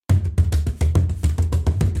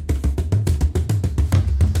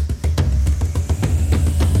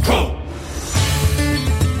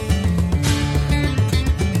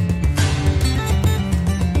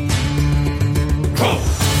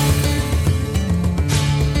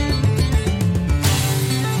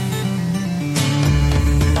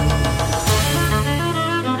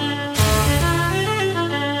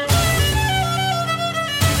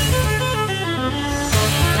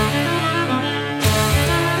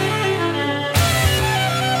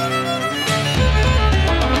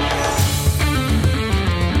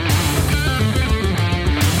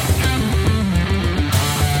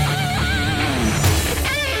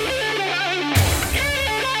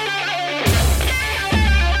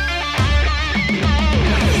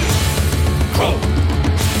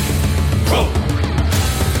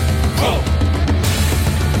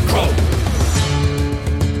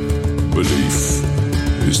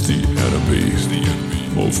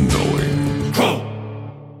knowing.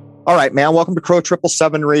 All right, man. Welcome to Crow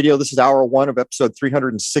 777 Radio. This is hour one of episode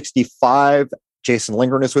 365. Jason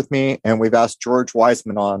Lingren is with me, and we've asked George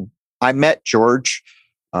Wiseman on. I met George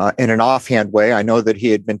in an offhand way. I know that he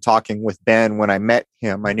had been talking with Ben when I met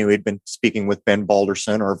him. I knew he'd been speaking with Ben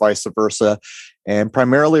Balderson or vice versa. And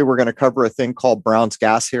primarily, we're going to cover a thing called Brown's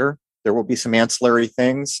gas here. There will be some ancillary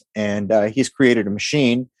things, and he's created a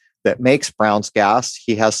machine that makes Brown's gas.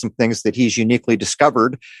 He has some things that he's uniquely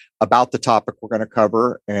discovered about the topic we're going to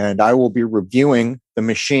cover, and I will be reviewing the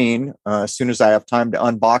machine as soon as I have time to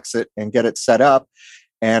unbox it and get it set up.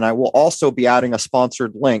 And I will also be adding a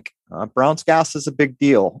sponsored link. Brown's gas is a big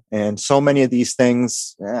deal, and so many of these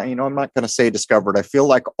things, I'm not going to say discovered. I feel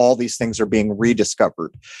like all these things are being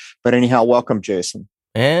rediscovered. But anyhow, welcome, Jason.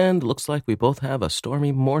 And looks like we both have a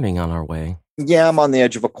stormy morning on our way. Yeah, I'm on the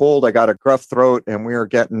edge of a cold. I got a gruff throat, and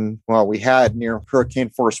we had near hurricane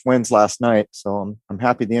force winds last night. So I'm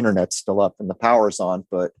happy the internet's still up and the power's on,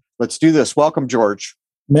 but let's do this. Welcome, George.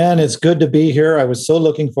 Man, it's good to be here. I was so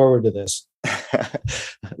looking forward to this.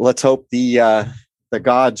 Let's hope the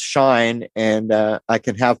gods shine and I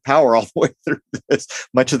can have power all the way through this.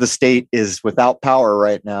 Much of the state is without power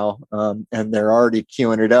right now, and they're already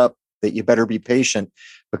queuing it up that you better be patient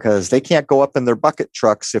because they can't go up in their bucket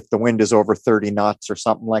trucks if the wind is over 30 knots or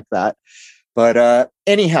something like that. But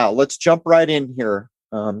anyhow, let's jump right in here.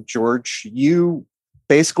 George, you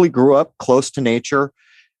basically grew up close to nature.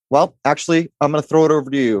 Well, actually, I'm going to throw it over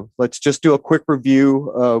to you. Let's just do a quick review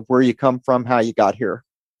of where you come from, how you got here.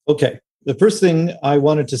 Okay. The first thing I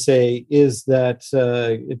wanted to say is that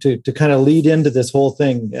to kind of lead into this whole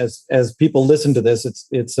thing, as people listen to this,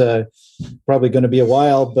 it's probably going to be a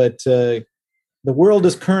while, but the world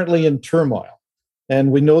is currently in turmoil.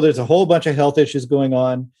 And we know there's a whole bunch of health issues going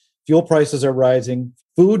on. Fuel prices are rising.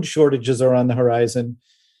 Food shortages are on the horizon.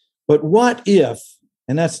 But what if,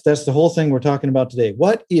 and that's the whole thing we're talking about today,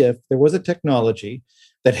 what if there was a technology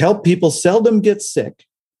that helped people seldom get sick,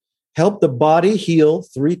 help the body heal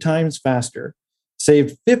 3 times faster,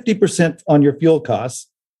 save 50% on your fuel costs,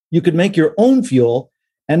 you could make your own fuel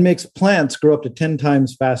and makes plants grow up to 10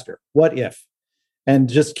 times faster. What if? And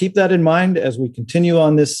just keep that in mind as we continue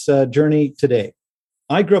on this journey today.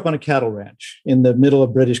 I grew up on a cattle ranch in the middle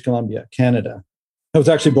of British Columbia, Canada. I was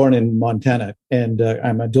actually born in Montana, and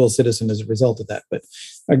I'm a dual citizen as a result of that. But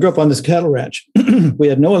I grew up on this cattle ranch. We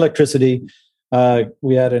had no electricity.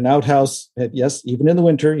 We had an outhouse. Yes, even in the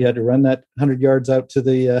winter, you had to run that 100 yards out to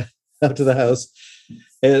the house,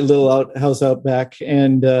 a little outhouse out back,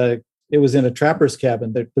 and it was in a trapper's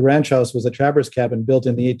cabin. The ranch house was a trapper's cabin built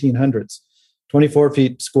in the 1800s, 24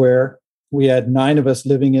 feet square. We had 9 of us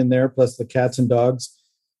living in there, plus the cats and dogs.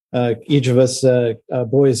 Each of us,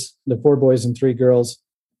 boys, the 4 boys and 3 girls,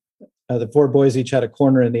 the 4 boys each had a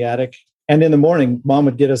corner in the attic. And in the morning, Mom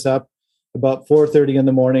would get us up about 4:30 in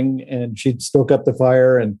the morning, and she'd stoke up the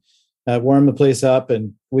fire and warm the place up,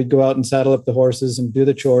 and we'd go out and saddle up the horses and do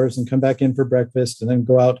the chores and come back in for breakfast and then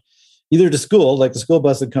go out either to school, like the school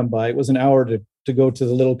bus would come by. It was an hour to go to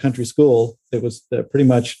the little country school. It was pretty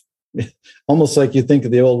much almost like you think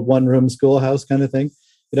of the old one-room schoolhouse kind of thing.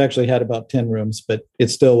 It actually had about 10 rooms, but it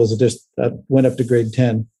still was just went up to grade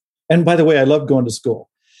 10. And by the way, I loved going to school.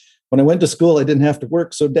 When I went to school, I didn't have to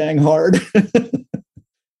work so dang hard.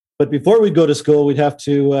 But before we'd go to school, we'd have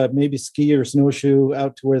to maybe ski or snowshoe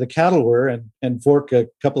out to where the cattle were and fork a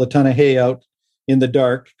couple of ton of hay out in the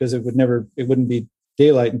dark because it wouldn't be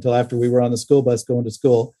daylight until after we were on the school bus going to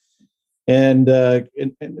school. And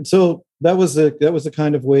so that was the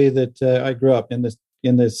kind of way that I grew up.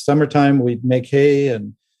 In the summertime, we'd make hay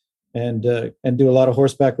and do a lot of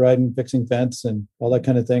horseback riding, fixing fence, and all that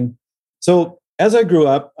kind of thing. So as I grew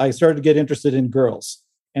up, I started to get interested in girls.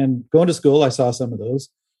 And going to school, I saw some of those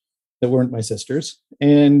that weren't my sisters.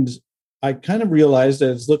 And I kind of realized, I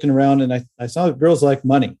was looking around and I saw that girls like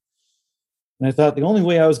money. And I thought the only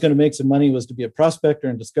way I was going to make some money was to be a prospector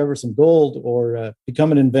and discover some gold or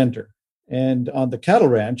become an inventor. And on the cattle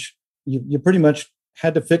ranch, you pretty much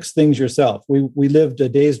had to fix things yourself. We lived a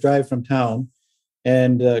day's drive from town,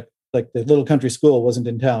 and like the little country school wasn't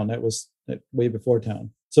in town. That was way before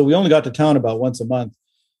town. So we only got to town about once a month.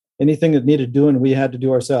 Anything that needed doing, we had to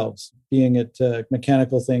do ourselves, being it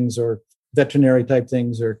mechanical things or veterinary type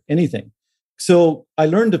things or anything. So I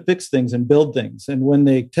learned to fix things and build things. And when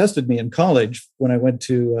they tested me in college, when I went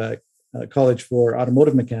to college for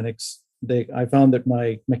automotive mechanics, I found that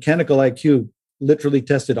my mechanical IQ literally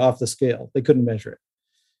tested off the scale. They couldn't measure it,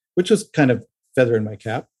 which was kind of feather in my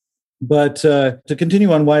cap. But to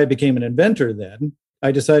continue on why I became an inventor then,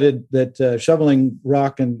 I decided that shoveling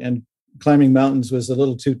rock and climbing mountains was a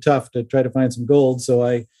little too tough to try to find some gold. So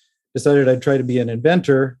I decided I'd try to be an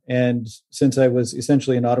inventor. And since I was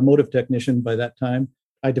essentially an automotive technician by that time,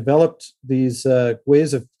 I developed these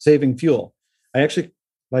ways of saving fuel.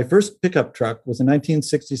 My first pickup truck was a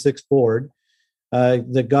 1966 Ford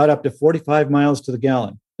that got up to 45 miles to the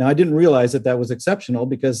gallon. Now, I didn't realize that was exceptional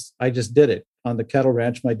because I just did it. On the cattle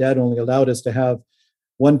ranch, my dad only allowed us to have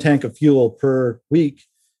one tank of fuel per week.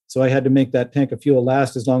 So I had to make that tank of fuel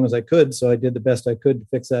last as long as I could. So I did the best I could to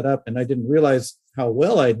fix that up. And I didn't realize how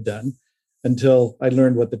well I'd done until I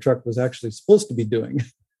learned what the truck was actually supposed to be doing.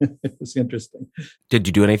 It was interesting. Did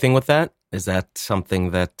you do anything with that? Is that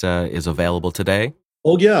something that is available today?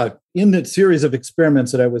 Oh, yeah. In the series of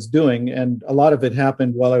experiments that I was doing, and a lot of it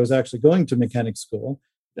happened while I was actually going to mechanic school.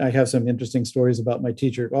 I have some interesting stories about my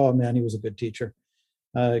teacher. Oh, man, he was a good teacher.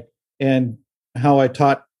 And how I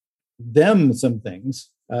taught them some things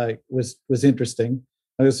was interesting.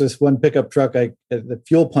 There was this one pickup truck, the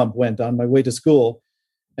fuel pump went on my way to school.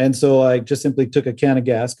 And so I just simply took a can of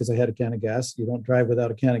gas because I had a can of gas. You don't drive without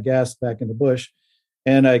a can of gas back in the bush.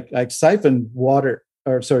 And I siphoned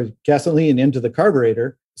gasoline into the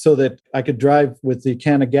carburetor so that I could drive with the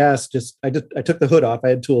can of gas. I took the hood off. I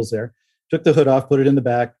had tools there. Took the hood off, put it in the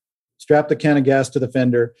back, strapped the can of gas to the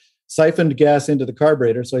fender, siphoned gas into the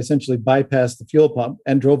carburetor. So I essentially bypassed the fuel pump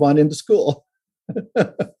and drove on into school.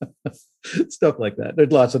 Stuff like that.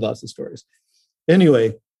 There's lots and lots of stories.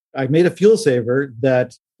 Anyway, I made a fuel saver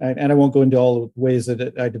and I won't go into all the ways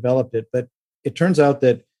that I developed it, but it turns out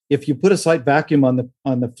that if you put a slight vacuum on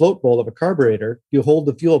the float bowl of a carburetor, you hold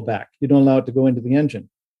the fuel back. You don't allow it to go into the engine.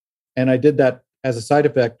 And I did that as a side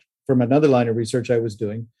effect from another line of research I was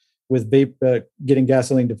doing with getting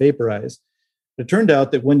gasoline to vaporize. It turned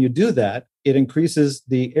out that when you do that, it increases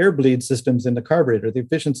the air bleed systems in the carburetor, the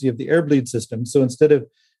efficiency of the air bleed system. So instead of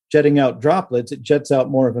jetting out droplets, it jets out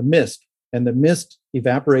more of a mist, and the mist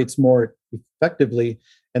evaporates more effectively,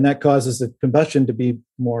 and that causes the combustion to be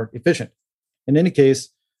more efficient. In any case,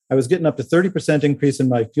 I was getting up to 30% increase in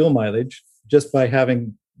my fuel mileage just by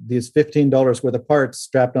having these $15 worth of parts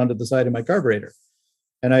strapped onto the side of my carburetor.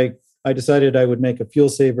 And I decided I would make a fuel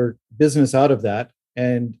saver business out of that.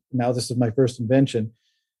 And now this is my first invention.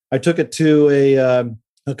 I took it to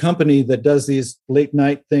a company that does these late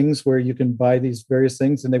night things where you can buy these various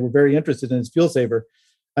things. And they were very interested in this fuel saver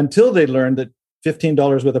until they learned that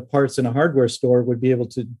 $15 worth of parts in a hardware store would be able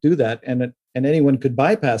to do that. And anyone could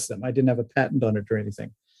bypass them. I didn't have a patent on it or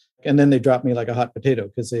anything. And then they dropped me like a hot potato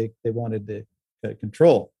because they wanted the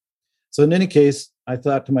control. So in any case, I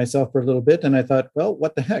thought to myself for a little bit and I thought, well,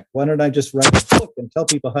 what the heck? Why don't I just write a book and tell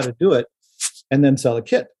people how to do it and then sell a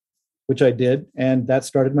kit, which I did. And that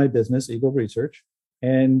started my business, Eagle Research.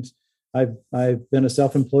 And I've been a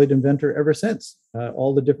self-employed inventor ever since,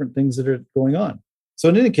 all the different things that are going on. So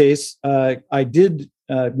in any case, I did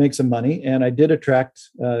make some money and I did attract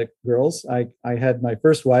girls. I had my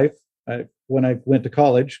first wife when I went to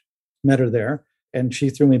college, met her there, and she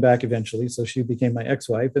threw me back eventually. So she became my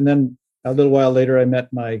ex-wife. And then a little while later, I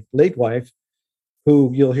met my late wife,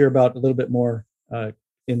 who you'll hear about a little bit more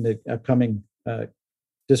in the upcoming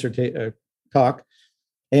talk.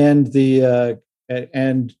 And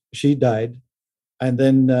she died. And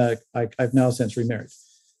then I've now since remarried.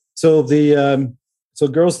 So so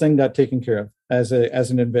girls thing got taken care of as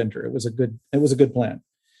an inventor. It was a good plan.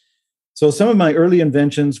 So some of my early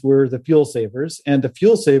inventions were the fuel savers, and the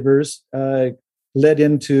fuel savers led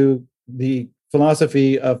into the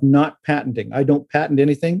philosophy of not patenting. I don't patent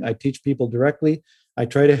anything. I teach people directly. I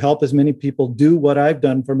try to help as many people do what I've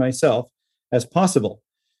done for myself as possible.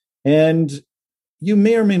 And you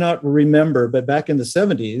may or may not remember, but back in the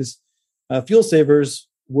 70s, fuel savers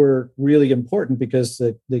were really important because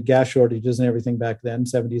the gas shortages and everything back then,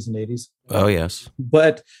 70s and 80s. Oh, yes.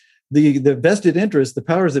 But the vested interest, the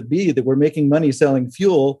powers that be that were making money selling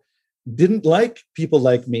fuel, didn't like people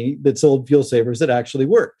like me that sold fuel savers that actually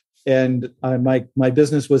worked. And my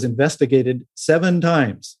business was investigated 7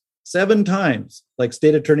 times, like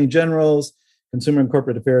state attorney generals, Consumer and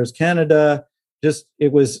Corporate Affairs Canada. Just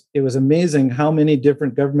it was amazing how many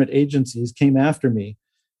different government agencies came after me,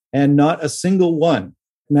 and not a single one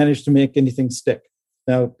managed to make anything stick.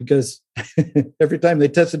 Now, because every time they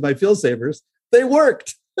tested my fuel savers, they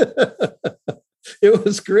worked. It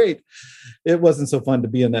was great. It wasn't so fun to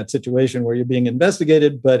be in that situation where you're being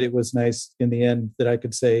investigated, but it was nice in the end that I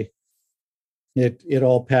could say it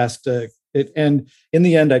all passed. And in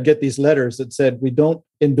the end, I get these letters that said, we don't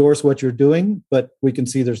endorse what you're doing, but we can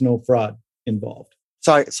see there's no fraud involved.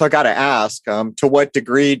 So I got to ask, to what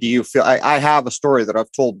degree do you feel? I have a story that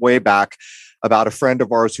I've told way back about a friend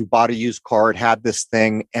of ours who bought a used car, had this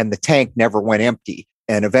thing, and the tank never went empty.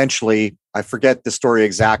 And eventually I forget the story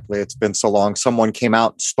exactly. It's been so long. Someone came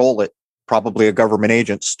out and stole it. Probably a government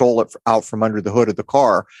agent stole it out from under the hood of the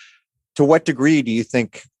car. To what degree do you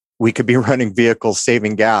think we could be running vehicles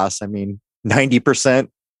saving gas? I mean, 90%,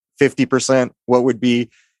 50%? What would be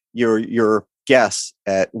your guess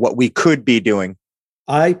at what we could be doing?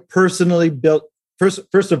 I personally built,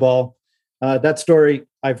 first of all, that story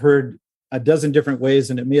I've heard a dozen different ways,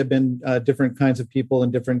 and it may have been different kinds of people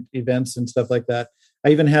and different events and stuff like that. I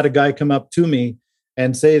even had a guy come up to me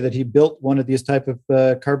and say that he built one of these type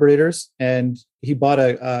of carburetors, and he bought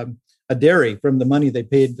a dairy from the money they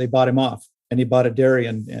paid. They bought him off, and he bought a dairy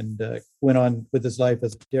and went on with his life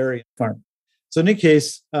as a dairy farm. So in any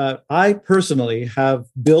case, I personally have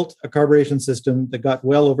built a carburation system that got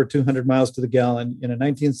well over 200 miles to the gallon in a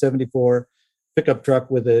 1974 pickup truck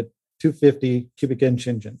with a 250 cubic inch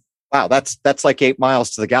engine. Wow, that's like 8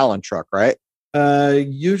 miles to the gallon truck, right?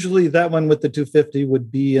 Usually that one with the 250 would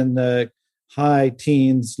be in the high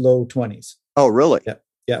teens, low 20s. Oh, really?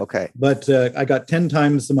 Yeah. Okay. But I got 10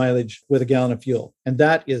 times the mileage with a gallon of fuel. And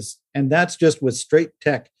that's just with straight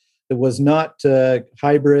tech. It was not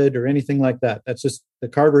hybrid or anything like that. That's just the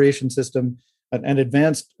carburation system, an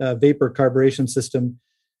advanced vapor carburation system,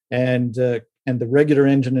 and the regular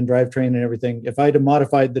engine and drivetrain and everything. If I'd have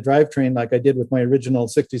modified the drivetrain like I did with my original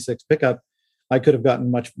 66 pickup, I could have gotten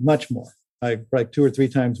much, much more. Like 2 or 3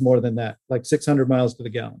 times more than that, like 600 miles to the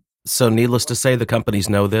gallon. So needless to say, the companies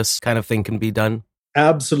know this kind of thing can be done?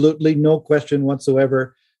 Absolutely, no question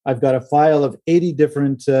whatsoever. I've got a file of 80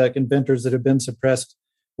 different inventors that have been suppressed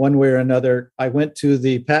one way or another. I went to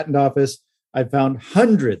the patent office. I found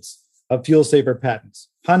hundreds of fuel saver patents,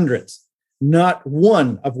 hundreds, not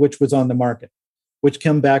one of which was on the market, which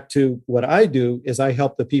come back to what I do is I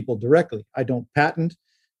help the people directly. I don't patent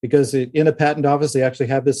because in a patent office, they actually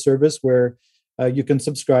have this service where you can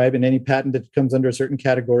subscribe, and any patent that comes under a certain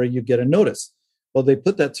category, you get a notice. Well, they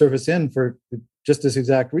put that service in for just this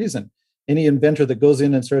exact reason. Any inventor that goes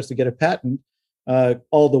in and starts to get a patent,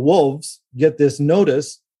 all the wolves get this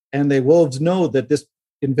notice, and the wolves know that this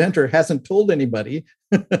inventor hasn't told anybody.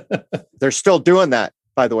 They're still doing that,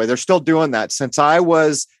 by the way. They're still doing that. Since I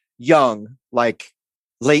was young, like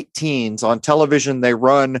late teens, on television, they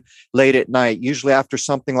run late at night, usually after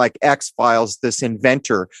something like X-Files, this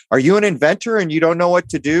inventor. Are you an inventor and you don't know what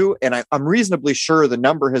to do? And I'm reasonably sure the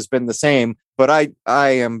number has been the same, but I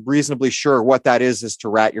am reasonably sure what that is to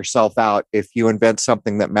rat yourself out if you invent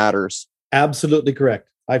something that matters. Absolutely correct.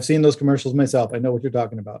 I've seen those commercials myself. I know what you're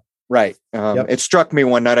talking about. Right. It struck me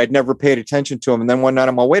one night. I'd never paid attention to them. And then one night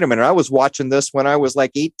I'm like, wait a minute, I was watching this when I was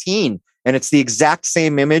like 18 and it's the exact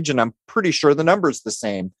same image. And I'm pretty sure the number's the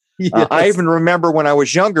same. Yes. I even remember when I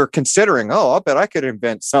was younger considering, I'll bet I could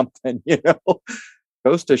invent something,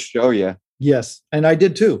 goes to show you. Yes. And I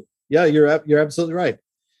did too. Yeah, you're absolutely right.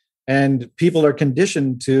 And people are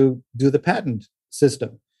conditioned to do the patent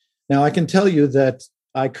system. Now, I can tell you that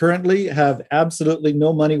I currently have absolutely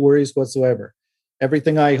no money worries whatsoever.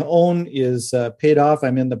 Everything I own is paid off.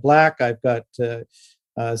 I'm in the black. I've got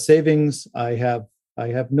savings. I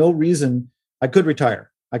have no reason. I could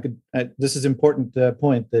retire. This is an important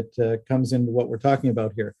point that comes into what we're talking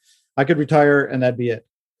about here. I could retire and that'd be it.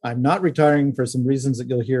 I'm not retiring for some reasons that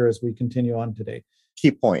you'll hear as we continue on today.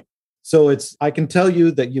 Key point. So I can tell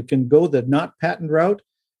you that you can go the not patent route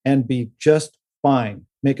and be just fine.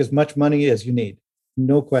 Make as much money as you need.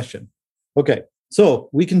 No question. Okay, so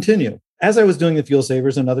we continue. As I was doing the fuel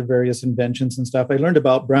savers and other various inventions and stuff, I learned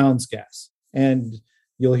about Brown's gas. And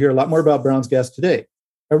you'll hear a lot more about Brown's gas today.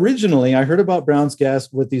 Originally, I heard about Brown's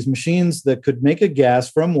gas with these machines that could make a gas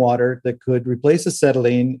from water that could replace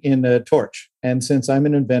acetylene in a torch. And since I'm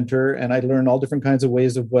an inventor and I learn all different kinds of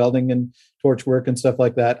ways of welding and torch work and stuff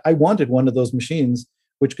like that, I wanted one of those machines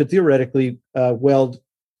which could theoretically weld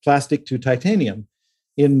plastic to titanium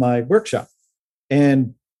in my workshop.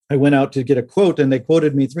 And I went out to get a quote, and they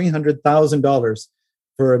quoted me $300,000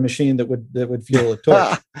 for a machine that would fuel a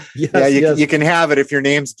torch. Yes, you can have it if your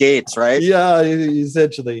name's Gates, right? Yeah,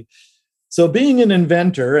 essentially. So being an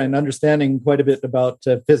inventor and understanding quite a bit about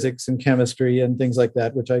physics and chemistry and things like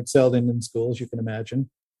that, which I excelled in school, as you can imagine,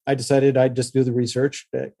 I decided I'd just do the research,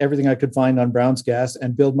 everything I could find on Brown's gas,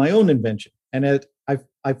 and build my own invention. And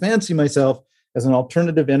I fancy myself as an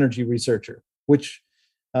alternative energy researcher, which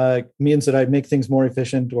means that I make things more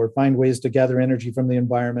efficient or find ways to gather energy from the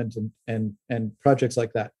environment and projects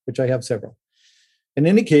like that, which I have several. In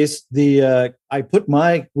any case, I put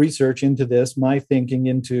my research into this, my thinking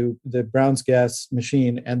into the Brown's gas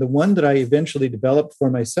machine, and the one that I eventually developed for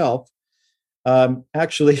myself.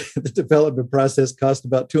 Actually, the development process cost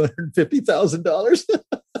about $250,000.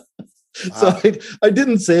 Wow. So I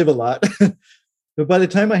didn't save a lot. But by the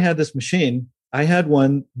time I had this machine, I had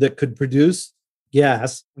one that could produce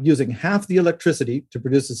gas using half the electricity to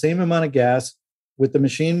produce the same amount of gas with the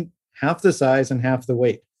machine half the size and half the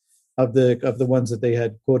weight of the ones that they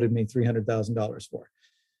had quoted me $300,000 for.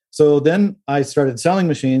 So then I started selling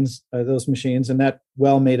those machines, and that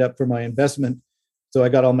well made up for my investment. So I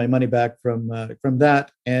got all my money back from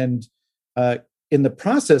that. And in the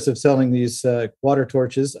process of selling these water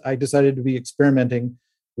torches, I decided to be experimenting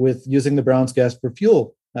with using the Brown's gas for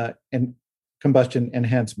fuel and combustion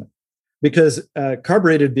enhancement. Because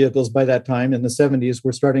carbureted vehicles by that time in the 70s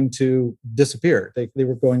were starting to disappear. They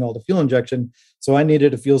were going all to fuel injection. So I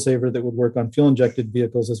needed a fuel saver that would work on fuel injected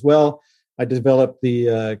vehicles as well. I developed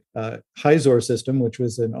the Hyzor system, which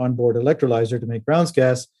was an onboard electrolyzer to make Brown's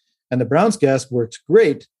gas. And the Brown's gas works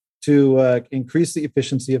great to increase the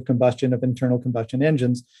efficiency of combustion of internal combustion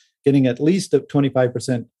engines, getting at least a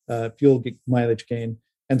 25% fuel mileage gain,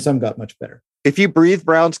 and some got much better. If you breathe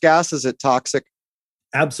Brown's gas, is it toxic?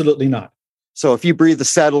 Absolutely not. So if you breathe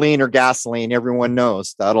acetylene or gasoline, everyone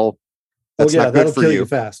knows that's not good that'll for kill you. you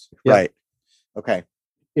fast. Yeah. Right. Okay.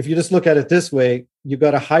 If you just look at it this way, you've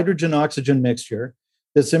got a hydrogen-oxygen mixture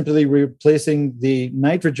that's simply replacing the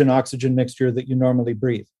nitrogen-oxygen mixture that you normally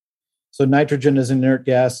breathe. So nitrogen is an inert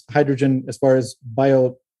gas. Hydrogen, as far as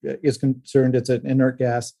bio is concerned, it's an inert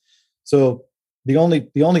gas. So the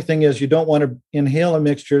only thing is you don't want to inhale a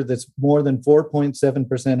mixture that's more than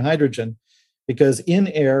 4.7% hydrogen, because in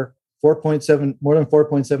air, more than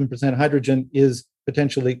 4.7% hydrogen is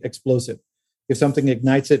potentially explosive. If something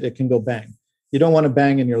ignites it, it can go bang. You don't want to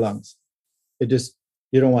bang in your lungs. You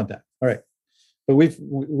don't want that. All right. But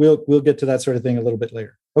we'll get to that sort of thing a little bit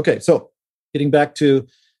later. Okay. So getting back to,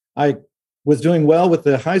 I was doing well with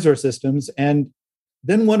the Hyzor systems, and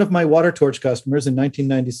then one of my water torch customers in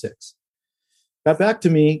 1996 got back to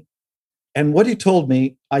me, and what he told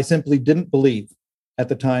me, I simply didn't believe at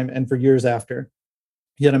the time and for years after.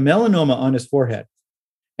 He had a melanoma on his forehead,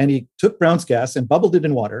 and he took Brown's gas and bubbled it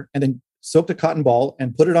in water and then soaked a cotton ball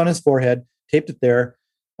and put it on his forehead, taped it there,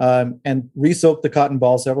 and re-soaked the cotton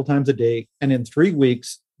ball several times a day. And in 3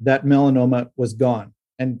 weeks, that melanoma was gone.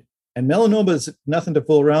 And melanoma is nothing to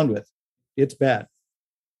fool around with. It's bad.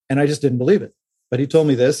 And I just didn't believe it. But he told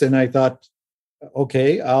me this, and I thought,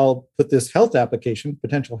 okay, I'll put this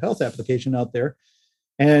potential health application out there.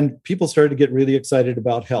 And people started to get really excited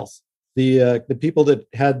about health. The people that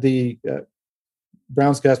had the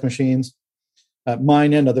Brown's gas machines,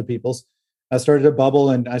 mine and other people's, started to bubble,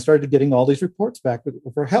 and I started getting all these reports back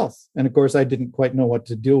for health. And of course, I didn't quite know what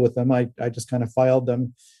to do with them. I just kind of filed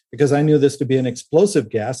them because I knew this to be an explosive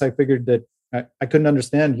gas. I figured that I couldn't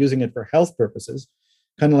understand using it for health purposes,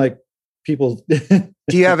 kind of like people.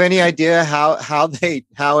 Do you have any idea how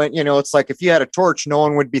it's like if you had a torch, no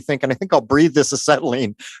one would be thinking, I think I'll breathe this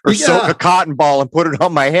acetylene or soak a cotton ball and put it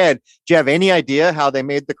on my head. Do you have any idea how they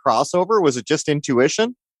made the crossover? Was it just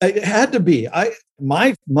intuition? It had to be.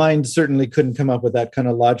 My mind certainly couldn't come up with that kind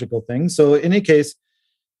of logical thing. So in any case,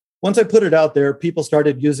 once I put it out there, people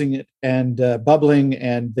started using it and bubbling,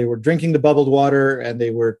 and they were drinking the bubbled water, and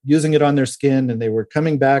they were using it on their skin, and they were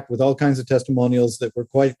coming back with all kinds of testimonials that were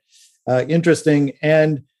quite interesting.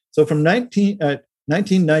 And so from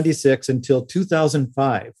 1996 until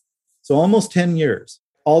 2005, so almost 10 years,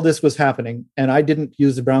 all this was happening, and I didn't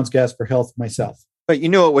use the Brown's gas for health myself. But you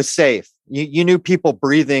knew it was safe. You knew people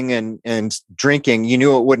breathing and drinking. You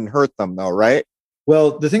knew it wouldn't hurt them, though, right?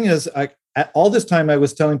 Well, the thing is, all this time I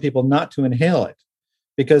was telling people not to inhale it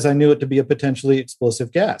because I knew it to be a potentially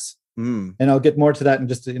explosive gas. And I'll get more to that in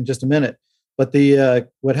just a minute. But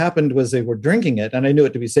what happened was they were drinking it, and I knew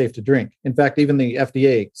it to be safe to drink. In fact, even the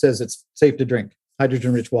FDA says it's safe to drink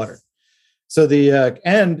hydrogen-rich water. So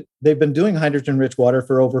and they've been doing hydrogen-rich water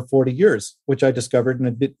for over 40 years, which I discovered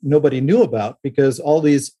and nobody knew about, because all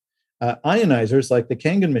these ionizers, like the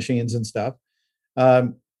Kangen machines and stuff, they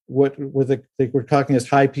were talking as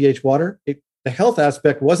high pH water. The health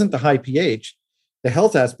aspect wasn't the high pH. The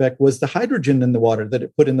health aspect was the hydrogen in the water that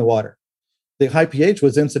it put in the water. The high pH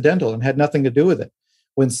was incidental and had nothing to do with it.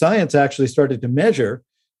 When science actually started to measure,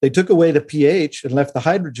 they took away the pH and left the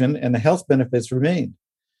hydrogen, and the health benefits remained.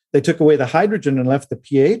 They took away the hydrogen and left the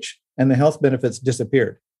pH, and the health benefits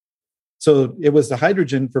disappeared. So it was the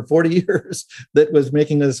hydrogen for 40 years that was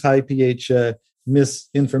making this high pH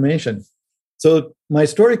misinformation. So my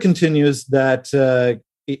story continues that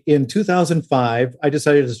in 2005, I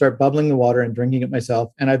decided to start bubbling the water and drinking it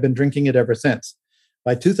myself, and I've been drinking it ever since.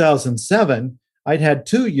 By 2007, I'd had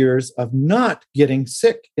 2 years of not getting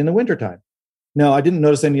sick in the wintertime. Now, I didn't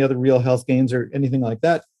notice any other real health gains or anything like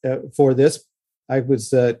that for this. I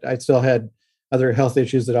still had other health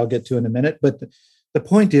issues that I'll get to in a minute. But the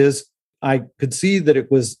point is, I could see that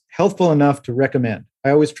it was healthful enough to recommend.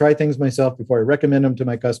 I always try things myself before I recommend them to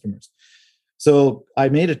my customers. So I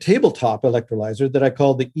made a tabletop electrolyzer that I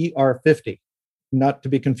called the ER50, not to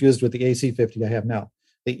be confused with the AC50 I have now.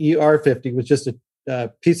 The ER50 was just a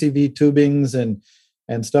PCV tubings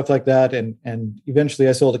and stuff like that. And eventually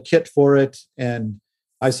I sold a kit for it. And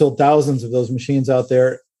I sold thousands of those machines out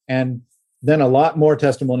there. And then a lot more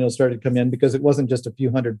testimonials started to come in because it wasn't just a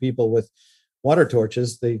few hundred people with water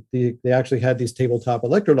torches. They actually had these tabletop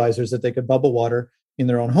electrolyzers that they could bubble water in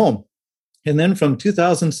their own home. And then from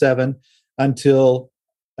 2007 until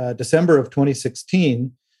December of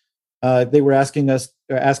 2016, they were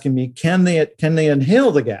asking me, can they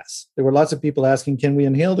inhale the gas? There were lots of people asking, can we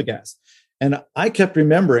inhale the gas? And I kept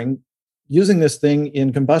remembering using this thing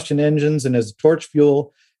in combustion engines and as torch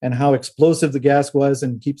fuel and how explosive the gas was,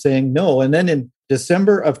 and keep saying no. And then in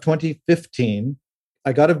December of 2015,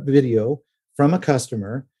 I got a video from a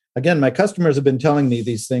customer. Again, my customers have been telling me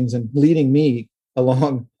these things and leading me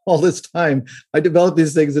along all this time. I developed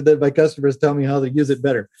these things and then my customers tell me how to use it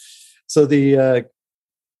better. So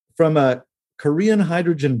from a Korean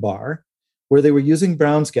hydrogen bar where they were using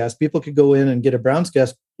Brown's gas, people could go in and get a Brown's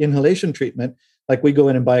gas inhalation treatment like we go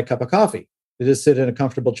in and buy a cup of coffee. They just sit in a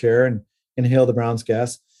comfortable chair and inhale the Brown's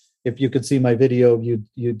gas. If you could see my video,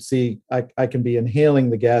 you'd see I can be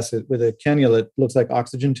inhaling the gas with a cannula that looks like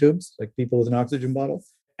oxygen tubes, like people with an oxygen bottle.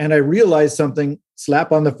 And I realized something,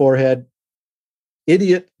 slap on the forehead,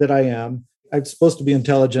 idiot that I am. I'm supposed to be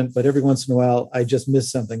intelligent, but every once in a while, I just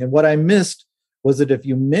miss something. And what I missed was that if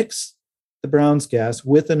you mix the Brown's gas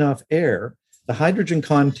with enough air, the hydrogen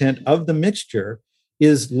content of the mixture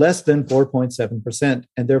is less than 4.7%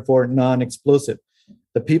 and therefore non-explosive.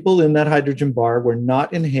 The people in that hydrogen bar were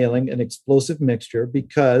not inhaling an explosive mixture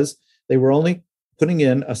because they were only putting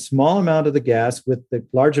in a small amount of the gas with the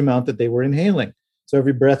large amount that they were inhaling. So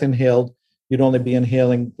every breath inhaled, you'd only be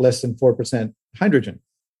inhaling less than 4% hydrogen.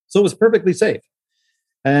 So it was perfectly safe.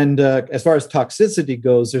 And as far as toxicity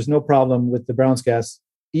goes, there's no problem with the Brown's gas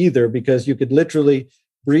either, because you could literally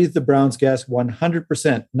breathe the Brown's gas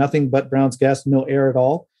 100%, nothing but Brown's gas, no air at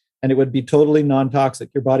all, and it would be totally non-toxic.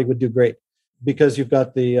 Your body would do great because you've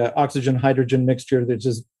got the oxygen-hydrogen mixture that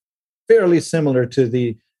is fairly similar to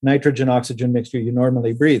the nitrogen-oxygen mixture you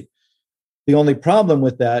normally breathe. The only problem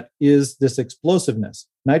with that is this explosiveness.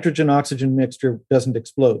 Nitrogen-oxygen mixture doesn't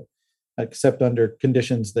explode, except under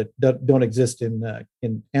conditions that don't exist in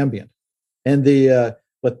ambient. And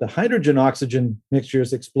but the hydrogen-oxygen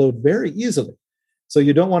mixtures explode very easily. So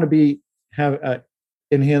you don't want to be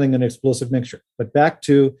inhaling an explosive mixture. But back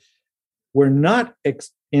to, we're not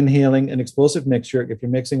inhaling an explosive mixture if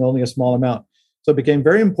you're mixing only a small amount. So it became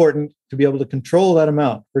very important to be able to control that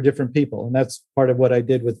amount for different people. And that's part of what I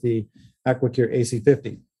did with the AquaCure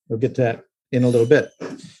AC50. We'll get to that in a little bit.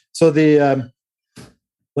 So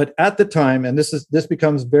but at the time, and this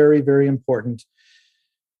becomes very, very important,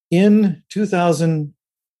 in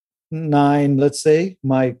 2009, let's say,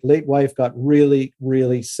 my late wife got really,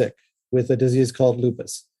 really sick with a disease called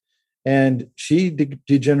lupus. And she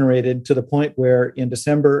degenerated to the point where in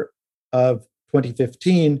December of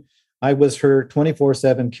 2015, I was her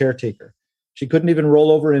 24/7 caretaker. She couldn't even roll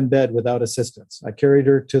over in bed without assistance. I carried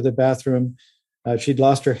her to the bathroom. She'd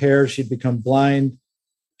lost her hair. She'd become blind.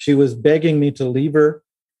 She was begging me to leave her.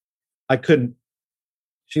 I couldn't.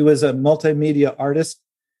 She was a multimedia artist,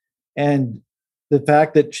 and the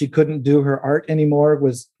fact that she couldn't do her art anymore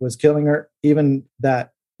was killing her. Even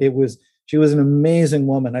that, she was an amazing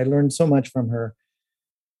woman. I learned so much from her,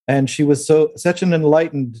 and she was such an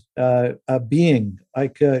enlightened being.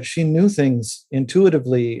 Like she knew things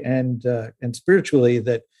intuitively and spiritually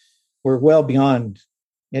that were well beyond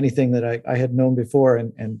anything that I had known before,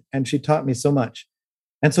 and she taught me so much.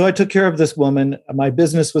 And so I took care of this woman. My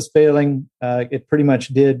business was failing. It pretty much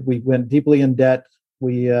did. We went deeply in debt.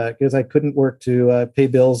 Because I couldn't work to pay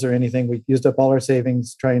bills or anything. We used up all our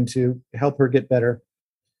savings trying to help her get better.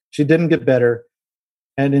 She didn't get better.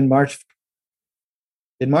 And in March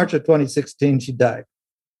of 2016, she died.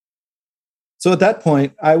 So at that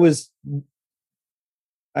point, I was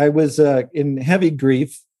in heavy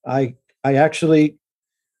grief. I actually,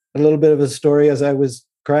 a little bit of a story, as I was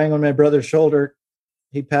crying on my brother's shoulder,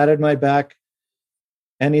 he patted my back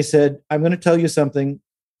and he said, "I'm going to tell you something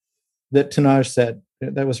that Tanaj said."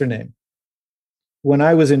 That was her name. When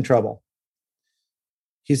I was in trouble,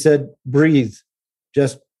 he said, "Breathe,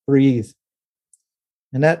 just breathe."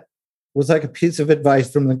 And that was like a piece of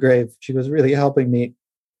advice from the grave. She was really helping me.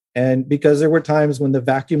 And because there were times when the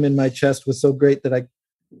vacuum in my chest was so great that I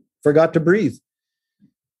forgot to breathe.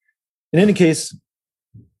 In any case,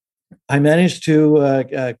 I managed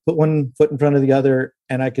to put one foot in front of the other,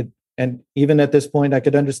 and and even at this point, I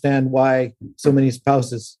could understand why so many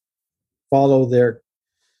spouses follow their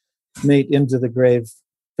mate into the grave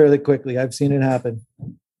fairly quickly. I've seen it happen.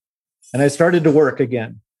 And I started to work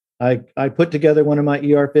again. I put together one of my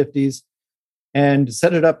ER50s and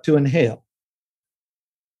set it up to inhale.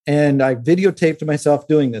 And I videotaped myself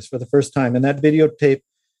doing this for the first time. And that videotape,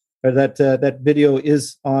 or that video,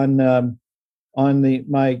 is on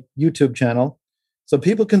my YouTube channel, so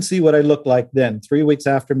people can see what I looked like then, 3 weeks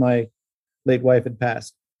after my late wife had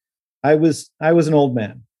passed. I was an old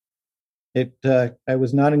man. I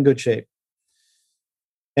was not in good shape,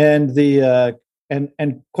 and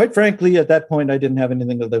and quite frankly, at that point, I didn't have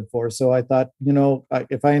anything to live for. So I thought,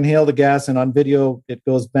 if I inhale the gas and on video it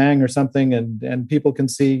goes bang or something, and people can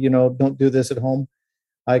see, don't do this at home.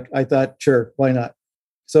 I thought, sure, why not?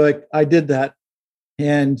 So I did that,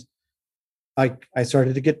 and I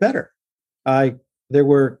started to get better. There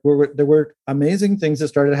were amazing things that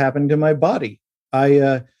started happening to my body.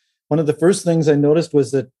 One of the first things I noticed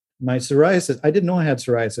was that my psoriasis, I didn't know I had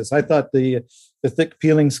psoriasis. I thought the thick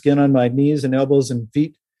peeling skin on my knees and elbows and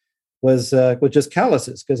feet was just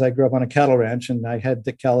calluses, because I grew up on a cattle ranch and I had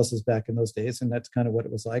thick calluses back in those days, and that's kind of what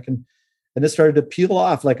it was like. And it started to peel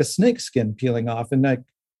off like a snake skin peeling off, and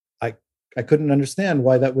I couldn't understand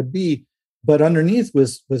why that would be, but underneath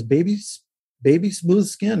was baby smooth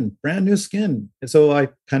skin, brand new skin. And so I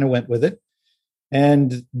kind of went with it.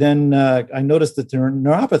 And then I noticed the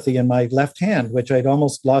neuropathy in my left hand, which I'd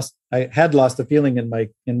almost lost. I had lost the feeling in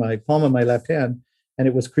my palm of my left hand, and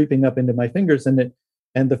it was creeping up into my fingers, and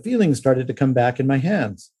the feeling started to come back in my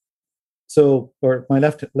hands. So, or my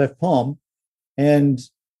left palm, and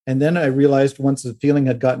then I realized, once the feeling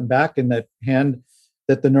had gotten back in that hand,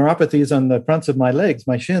 that the neuropathies on the fronts of my legs,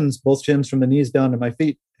 my shins, both shins from the knees down to my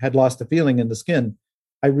feet, had lost the feeling in the skin.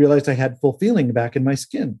 I realized I had full feeling back in my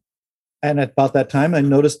skin. And at about that time, I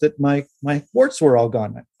noticed that my warts were all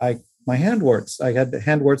gone. My hand warts. I had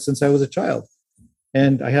hand warts since I was a child,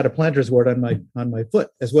 and I had a plantar's wart on my foot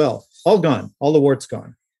as well. All gone. All the warts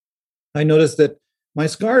gone. I noticed that my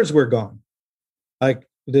scars were gone.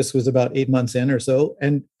 This was about 8 months in or so,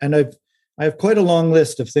 and I have quite a long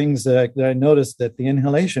list of things that I noticed that the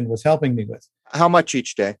inhalation was helping me with. How much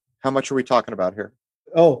each day? How much are we talking about here?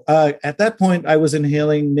 At that point, I was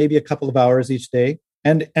inhaling maybe a couple of hours each day.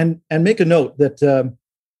 And make a note that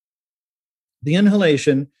the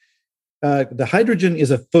inhalation, the hydrogen is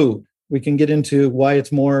a food. We can get into why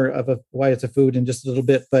it's a food in just a little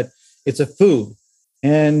bit, but it's a food.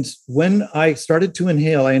 And when I started to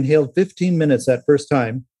inhale, I inhaled 15 minutes that first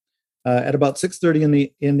time at about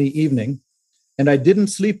 6:30 in the evening, and I didn't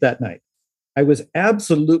sleep that night. I was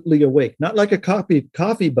absolutely awake, not like a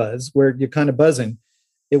coffee buzz where you're kind of buzzing.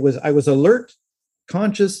 I was alert,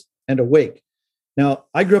 conscious, and awake. Now,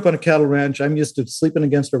 I grew up on a cattle ranch. I'm used to sleeping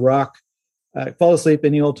against a rock. I fall asleep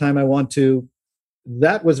any old time I want to.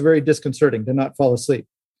 That was very disconcerting to not fall asleep.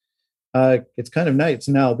 It's kind of nice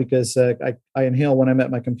now because I inhale when I'm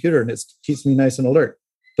at my computer, and it keeps me nice and alert.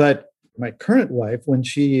 But my current wife, when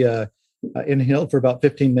she inhaled for about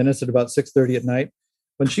 15 minutes at about 6:30 at night,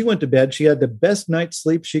 when she went to bed, she had the best night's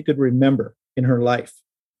sleep she could remember in her life.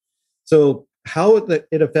 So how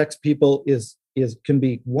it affects people can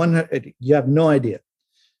be 100. You have no idea.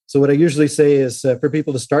 So what I usually say is for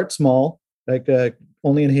people to start small, like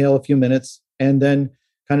only inhale a few minutes, and then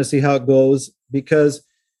kind of see how it goes, because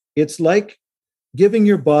it's like giving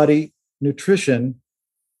your body nutrition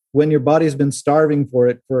when your body's been starving for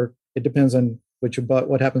it it depends on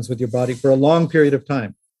what happens with your body for a long period of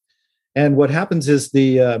time. And what happens is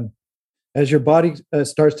as your body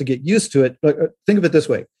starts to get used to it, think of it this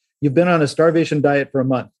way. You've been on a starvation diet for a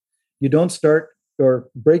month. You don't start or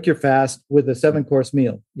break your fast with a 7-course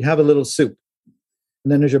meal. You have a little soup.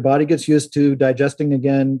 And then as your body gets used to digesting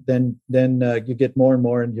again, then you get more and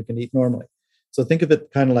more and you can eat normally. So think of it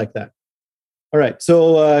kind of like that. All right.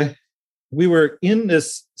 So we were in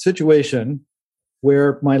this situation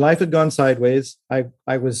where my life had gone sideways.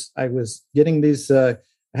 I was getting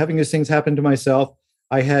having these things happen to myself.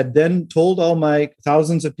 I had then told all my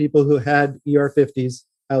thousands of people who had ER50s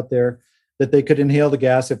out there that they could inhale the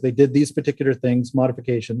gas if they did these particular things,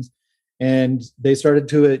 modifications. And they started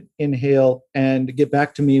to inhale and get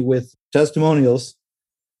back to me with testimonials.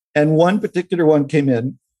 And one particular one came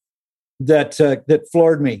in that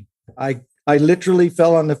floored me. I literally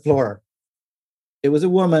fell on the floor. It was a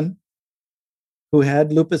woman who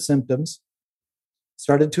had lupus symptoms,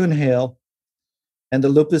 started to inhale, and the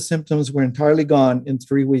lupus symptoms were entirely gone in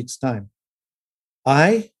 3 weeks' time.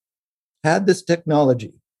 I had this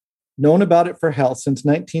technology, known about it for health since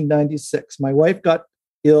 1996. My wife got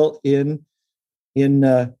ill in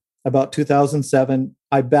about 2007.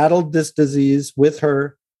 I battled this disease with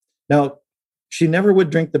her. Now, she never would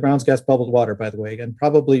drink the Brown's gas bubbled water, by the way, and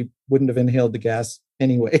probably wouldn't have inhaled the gas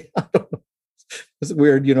anyway. I don't know. It's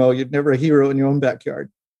weird, you're never a hero in your own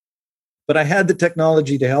backyard. But I had the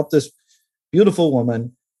technology to help this beautiful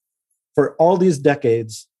woman for all these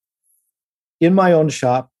decades in my own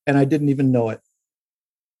shop, and I didn't even know it.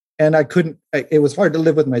 And it was hard to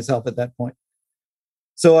live with myself at that point.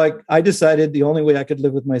 So I decided the only way I could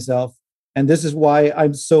live with myself, and this is why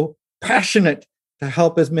I'm so passionate to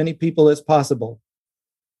help as many people as possible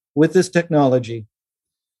with this technology,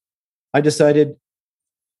 I decided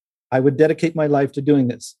I would dedicate my life to doing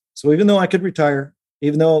this. So even though I could retire,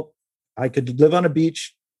 even though I could live on a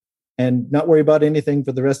beach and not worry about anything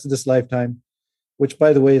for the rest of this lifetime, which,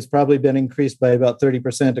 by the way, has probably been increased by about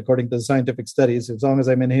 30% according to the scientific studies, as long as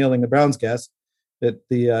I'm inhaling the Brown's gas, that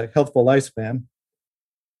the healthful lifespan,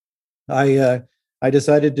 I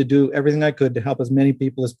decided to do everything I could to help as many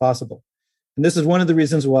people as possible. And this is one of the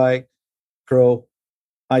reasons why, Crow,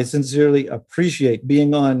 I sincerely appreciate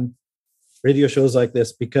being on radio shows like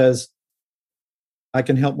this, because I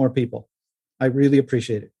can help more people. I really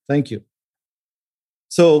appreciate it. Thank you.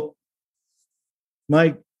 So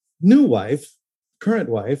my new wife, current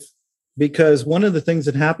wife, because one of the things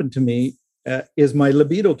that happened to me is my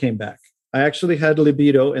libido came back. I actually had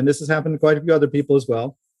libido, and this has happened to quite a few other people as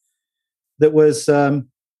well. That was,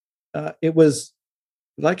 it was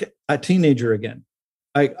like a teenager again.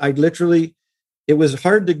 I literally, it was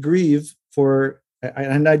hard to grieve for,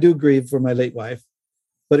 and I do grieve for my late wife,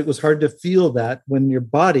 but it was hard to feel that when your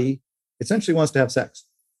body essentially wants to have sex.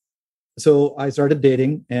 So I started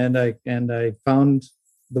dating, and I found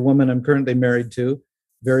the woman I'm currently married to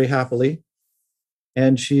very happily,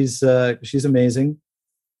 and she's amazing.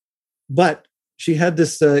 But she had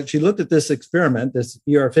this. She looked at this experiment, this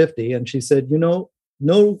ER50, and she said, no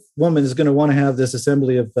woman is going to want to have this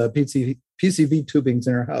assembly of PCV tubings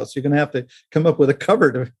in her house. You're going to have to come up with a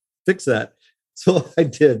cover to fix that. So I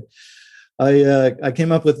did. I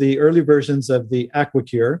came up with the early versions of the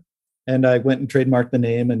AquaCure, and I went and trademarked the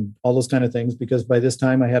name and all those kind of things, because by this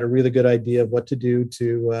time I had a really good idea of what to do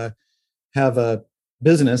to have a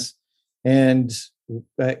business and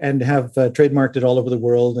have trademarked it all over the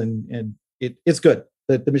world. And it's good.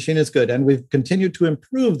 The machine is good. And we've continued to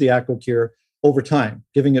improve the AquaCure over time,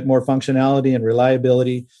 giving it more functionality and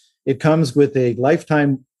reliability. It comes with a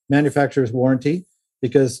lifetime manufacturer's warranty,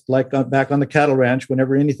 because like back on the cattle ranch,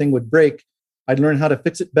 whenever anything would break, I'd learn how to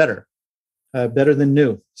fix it better than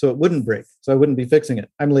new, so it wouldn't break, so I wouldn't be fixing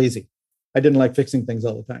it. I'm lazy. I didn't like fixing things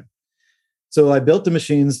all the time. So I built the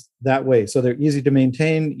machines that way, so they're easy to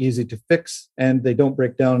maintain, easy to fix, and they don't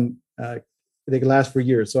break down. They can last for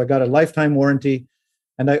years. So I got a lifetime warranty.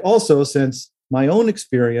 And I also, since my own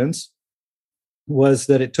experience was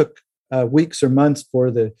that it took weeks or months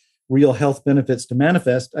for the real health benefits to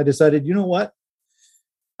manifest, I decided, you know what?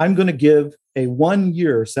 I'm going to give a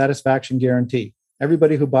 1-year satisfaction guarantee.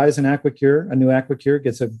 Everybody who buys an AquaCure, a new AquaCure,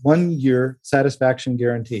 gets a 1-year satisfaction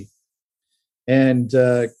guarantee. And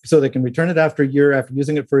so they can return it after a year, after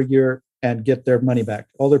using it for a year, and get their money back,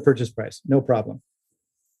 all their purchase price, no problem.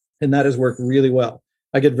 And that has worked really well.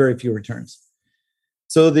 I get very few returns.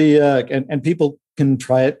 So and people can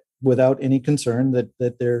try it without any concern that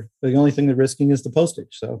the only thing they're risking is the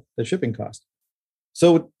postage, so the shipping cost.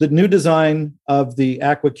 So the new design of the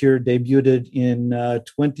AquaCure debuted in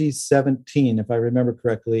 2017, if I remember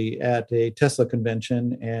correctly, at a Tesla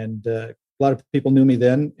convention, and a lot of people knew me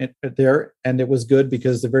then there, and it was good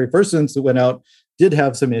because the very first ones that went out did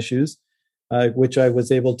have some issues, which I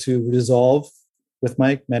was able to resolve with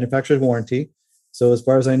my manufacturer's warranty. So as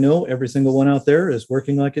far as I know, every single one out there is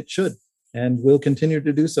working like it should, and will continue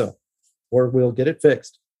to do so, or we'll get it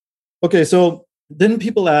fixed. Okay, so then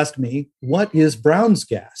people ask me, what is Brown's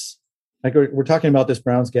gas? Like we're talking about this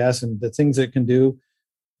Brown's gas and the things it can do,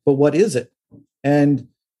 but what is it? And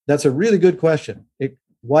that's a really good question.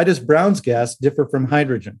 Why does Brown's gas differ from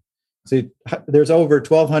hydrogen? See, there's over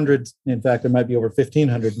 1,200, in fact, there might be over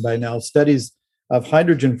 1,500 by now, studies of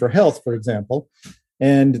hydrogen for health, for example,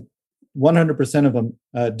 and 100% of them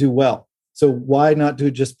do well. So why not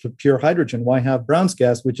do just pure hydrogen? Why have Brown's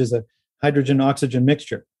gas, which is a hydrogen-oxygen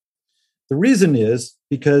mixture? The reason is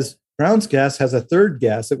because Brown's gas has a third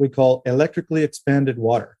gas that we call electrically expanded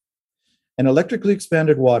water. And electrically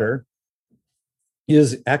expanded water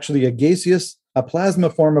is actually a plasma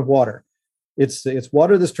form of water. It's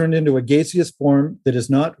water that's turned into a gaseous form that is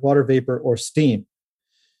not water vapor or steam.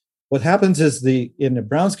 What happens is in a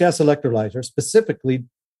Brown's gas electrolyzer, specifically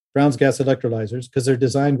Brown's gas electrolyzers, because they're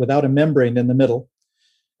designed without a membrane in the middle,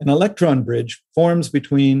 an electron bridge forms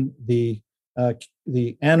between the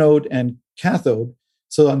anode and cathode,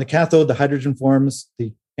 So on the cathode, the hydrogen forms,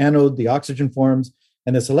 the anode, the oxygen forms,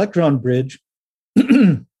 and this electron bridge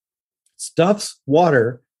stuffs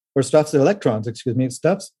electrons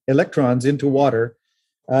into water,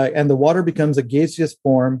 and the water becomes a gaseous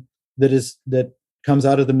form that comes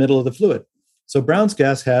out of the middle of the fluid. So Brown's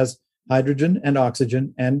gas has hydrogen and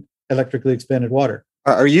oxygen and electrically expanded water.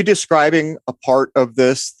 Are you describing a part of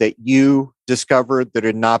this that you discovered that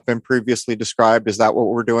had not been previously described? Is that what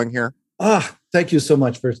we're doing here? Thank you so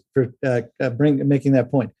much for making that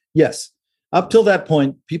point. Yes. Up till that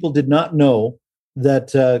point, people did not know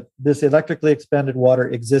that this electrically expanded water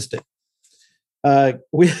existed.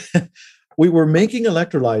 We were making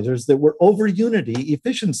electrolyzers that were over unity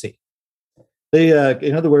efficiency.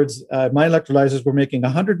 In other words, my electrolyzers were making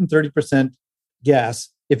 130% gas.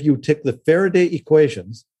 If you took the Faraday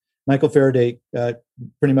equations, Michael Faraday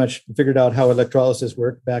pretty much figured out how electrolysis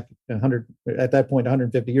worked back at that point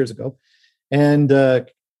 150 years ago, and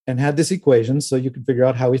had this equation so you could figure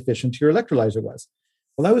out how efficient your electrolyzer was.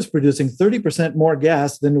 Well, I was producing 30% more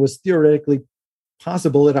gas than was theoretically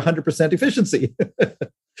possible at 100% efficiency.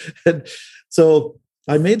 And so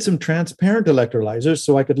I made some transparent electrolyzers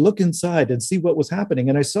so I could look inside and see what was happening.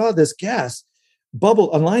 And I saw this gas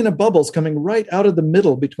bubble, a line of bubbles coming right out of the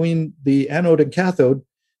middle between the anode and cathode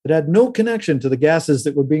that had no connection to the gases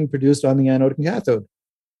that were being produced on the anode and cathode.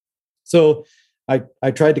 So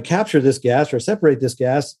I tried to capture this gas or separate this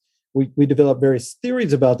gas. We developed various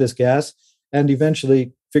theories about this gas and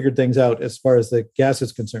eventually figured things out as far as the gas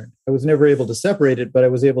is concerned. I was never able to separate it, but I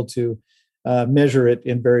was able to measure it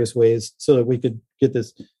in various ways so that we could get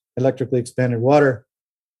this electrically expanded water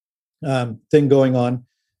thing going on,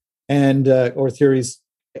 and or theories.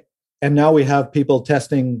 And now we have people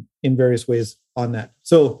testing in various ways on that.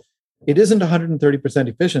 So it isn't 130%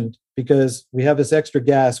 efficient because we have this extra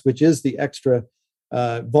gas, which is the extra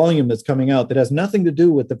volume that's coming out that has nothing to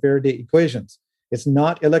do with the Faraday equations. It's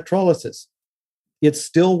not electrolysis. It's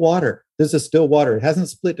still water. This is still water. It hasn't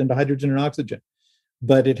split into hydrogen and oxygen,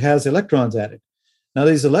 but it has electrons added. Now,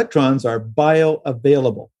 these electrons are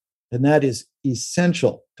bioavailable, and that is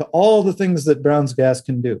essential to all the things that Brown's gas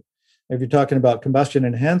can do. If you're talking about combustion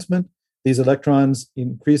enhancement, these electrons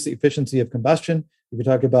increase the efficiency of combustion. If you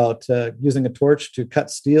talk about using a torch to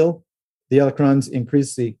cut steel, the electrons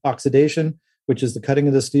increase the oxidation, which is the cutting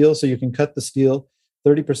of the steel. So you can cut the steel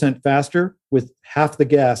 30% faster with half the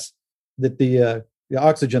gas that the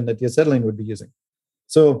oxygen that the acetylene would be using.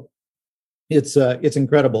 So it's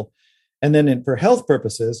incredible. And then for health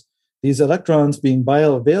purposes, these electrons being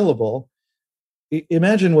bioavailable,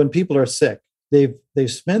 imagine when people are sick, they've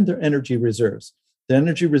spent their energy reserves. The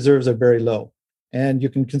energy reserves are very low. And you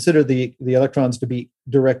can consider the electrons to be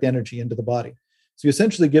direct energy into the body. So you're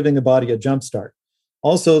essentially giving the body a jump start.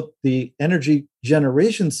 Also, the energy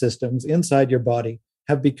generation systems inside your body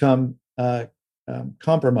have become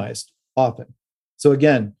compromised often. So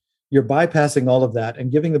again, you're bypassing all of that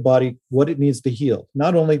and giving the body what it needs to heal.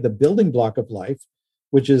 Not only the building block of life,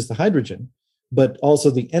 which is the hydrogen, but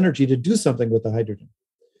also the energy to do something with the hydrogen.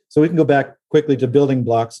 So we can go back quickly to building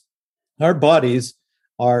blocks. Our bodies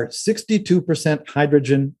are 62%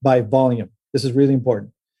 hydrogen by volume. This is really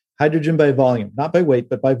important. Hydrogen by volume, not by weight,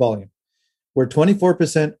 but by volume. We're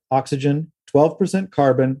 24% oxygen, 12%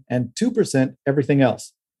 carbon, and 2% everything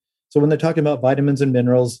else. So when they're talking about vitamins and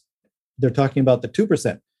minerals, they're talking about the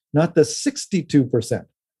 2%, not the 62%.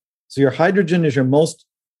 So your hydrogen is your most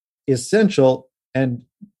essential and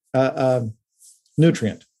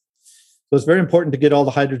nutrient. So it's very important to get all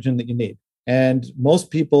the hydrogen that you need. And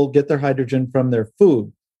most people get their hydrogen from their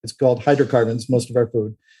food. It's called hydrocarbons, most of our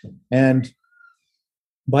food. And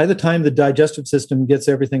by the time the digestive system gets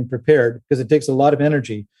everything prepared, because it takes a lot of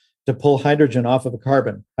energy to pull hydrogen off of a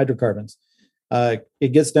carbon, hydrocarbons,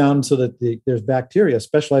 it gets down so that there's bacteria,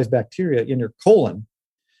 specialized bacteria in your colon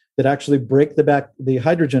that actually break the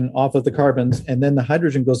hydrogen off of the carbons, and then the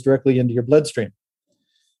hydrogen goes directly into your bloodstream.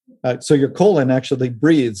 So your colon actually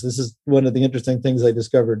breathes. This is one of the interesting things I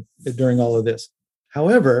discovered during all of this.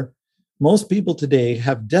 However, most people today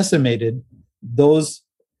have decimated those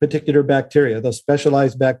particular bacteria, those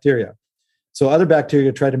specialized bacteria. So other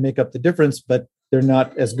bacteria try to make up the difference, but they're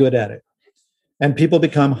not as good at it. And people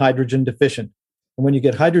become hydrogen deficient. And when you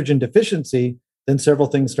get hydrogen deficiency, then several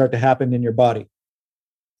things start to happen in your body.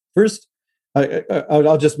 First,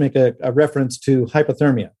 I'll just make a reference to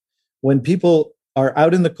hypothermia. When people are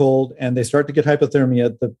out in the cold and they start to get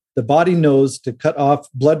hypothermia, the body knows to cut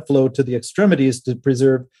off blood flow to the extremities to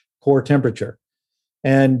preserve core temperature.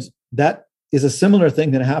 And that is a similar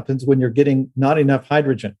thing that happens when you're getting not enough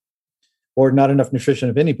hydrogen or not enough nutrition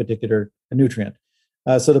of any particular nutrient.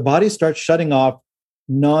 So the body starts shutting off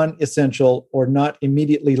non-essential or not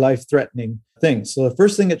immediately life-threatening things. So the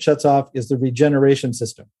first thing it shuts off is the regeneration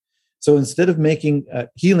system. So instead of making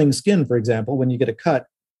healing skin, for example, when you get a cut,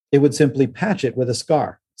 it would simply patch it with a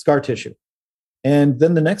scar tissue. And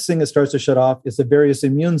then the next thing that starts to shut off is the various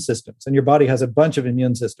immune systems. And your body has a bunch of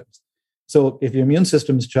immune systems. So if your immune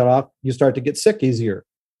system's shut off, you start to get sick easier.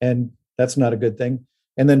 And that's not a good thing.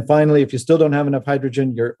 And then finally, if you still don't have enough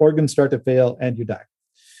hydrogen, your organs start to fail and you die.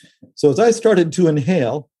 So as I started to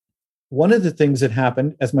inhale, one of the things that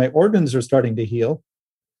happened as my organs are starting to heal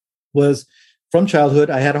was from childhood,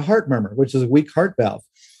 I had a heart murmur, which is a weak heart valve.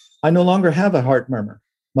 I no longer have a heart murmur.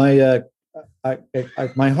 My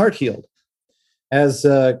heart healed.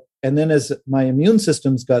 And then as my immune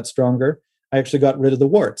systems got stronger, I actually got rid of the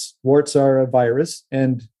warts. Warts are a virus,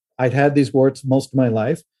 and I'd had these warts most of my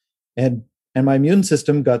life. And my immune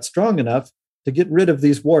system got strong enough to get rid of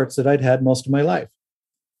these warts that I'd had most of my life.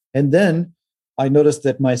 And then I noticed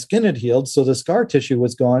that my skin had healed, so the scar tissue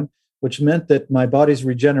was gone, which meant that my body's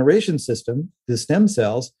regeneration system, the stem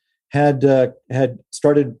cells, had been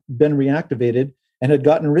reactivated and had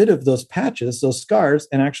gotten rid of those patches, those scars,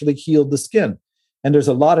 and actually healed the skin. And there's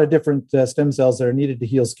a lot of different stem cells that are needed to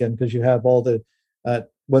heal skin because you have all the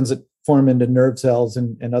ones that form into nerve cells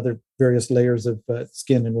and other various layers of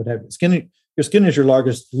skin and what have you. Your skin is your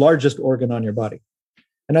largest organ on your body.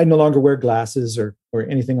 And I no longer wear glasses or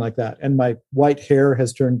anything like that. And my white hair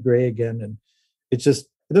has turned gray again. And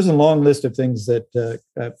there's a long list of things that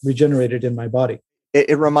regenerated in my body.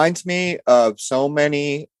 It reminds me of so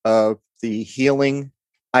many of the healing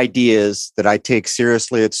ideas that I take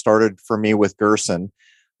seriously. It started for me with Gerson,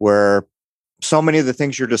 where so many of the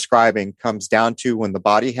things you're describing comes down to when the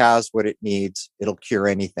body has what it needs, it'll cure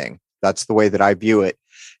anything. That's the way that I view it.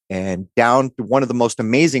 And down to one of the most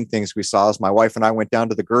amazing things we saw is my wife and I went down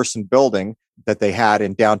to the Gerson building that they had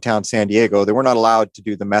in downtown San Diego. They were not allowed to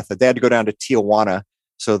do the method. They had to go down to Tijuana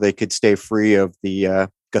so they could stay free of the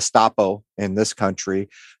Gestapo in this country,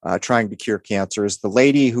 trying to cure cancers. The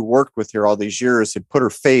lady who worked with her all these years had put her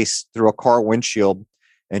face through a car windshield,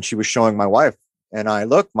 and she was showing my wife. And I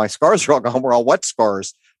look, my scars are all gone. We're all wet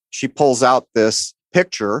scars. She pulls out this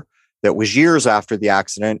picture that was years after the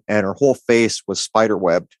accident, and her whole face was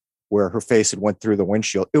spiderwebbed where her face had went through the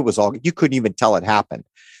windshield. It was all, you couldn't even tell it happened.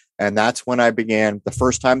 And that's when the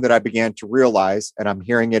first time that I began to realize, and I'm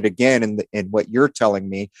hearing it again in what you're telling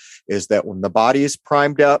me, is that when the body is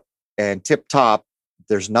primed up and tip top,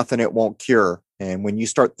 there's nothing it won't cure. And when you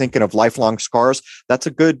start thinking of lifelong scars, that's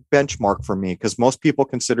a good benchmark for me, because most people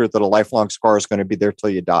consider that a lifelong scar is going to be there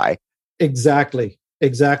till you die. Exactly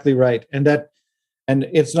right. And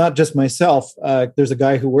it's not just myself. There's a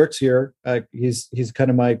guy who works here. He's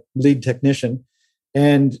kind of my lead technician,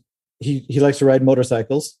 and he likes to ride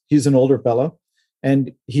motorcycles. He's an older fellow,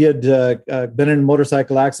 and he had been in a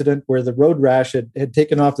motorcycle accident where the road rash had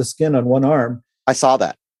taken off the skin on one arm. I saw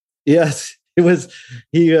that. Yes, it was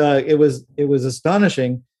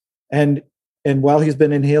astonishing. And while he's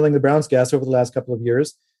been inhaling the Brown's gas over the last couple of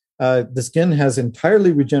years, the skin has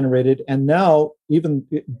entirely regenerated, and now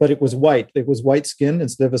but it was white. It was white skin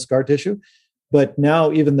instead of a scar tissue. But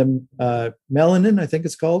now even the melanin, I think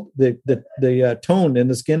it's called, the tone in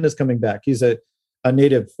the skin is coming back. He's a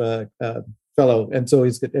native fellow, and so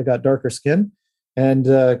he's got darker skin, and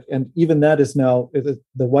even that is now, the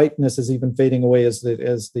whiteness is even fading away as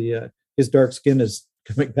his dark skin is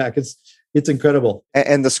coming back. It's incredible.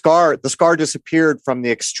 And the scar disappeared from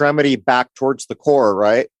the extremity back towards the core,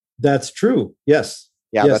 right? That's true. Yes.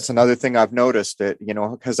 Yeah, yes. That's another thing I've noticed, that,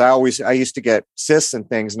 because I used to get cysts and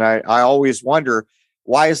things, and I always wonder,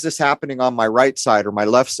 why is this happening on my right side or my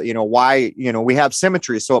left side? Why, we have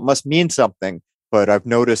symmetry, so it must mean something. But I've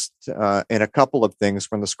noticed in a couple of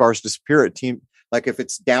things, when the scars disappear, like if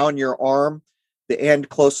it's down your arm, the end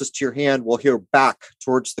closest to your hand will heal back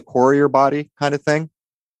towards the core of your body, kind of thing.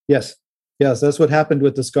 Yes, that's what happened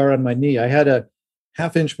with the scar on my knee. I had a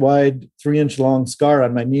 1/2 inch wide, 3 inch long scar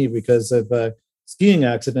on my knee because of a skiing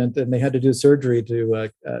accident, and they had to do surgery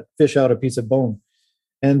to fish out a piece of bone.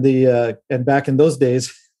 And and back in those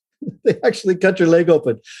days, they actually cut your leg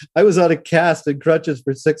open. I was on a cast and crutches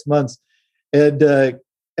for 6 months, and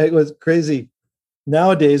it was crazy.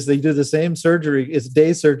 Nowadays, they do the same surgery. It's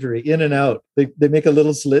day surgery, in and out. They make a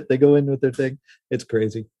little slit. They go in with their thing. It's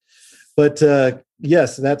crazy. But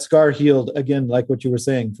yes, that scar healed again, like what you were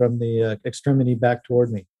saying, from the extremity back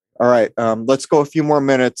toward me. All right, let's go a few more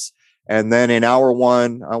minutes. And then in hour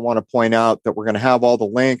one, I want to point out that we're going to have all the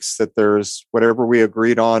links, that there's whatever we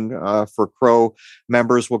agreed on for Crow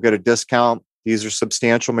members will get a discount. These are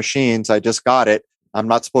substantial machines. I just got it. I'm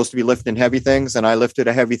not supposed to be lifting heavy things, and I lifted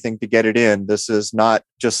a heavy thing to get it in. This is not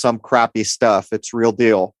just some crappy stuff. It's real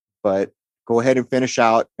deal. But go ahead and finish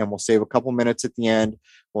out, and we'll save a couple minutes at the end.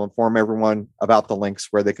 We'll inform everyone about the links,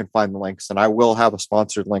 where they can find the links. And I will have a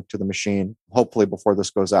sponsored link to the machine, hopefully before this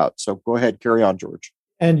goes out. So go ahead, carry on, George.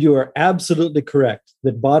 And you are absolutely correct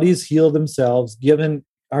that bodies heal themselves, given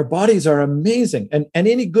our bodies are amazing. And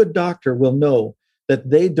any good doctor will know that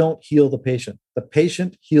they don't heal the patient. The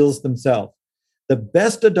patient heals themselves. The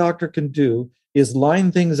best a doctor can do is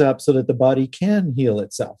line things up so that the body can heal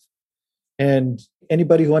itself. And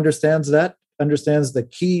anybody who understands that understands the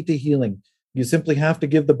key to healing. You simply have to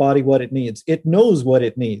give the body what it needs. It knows what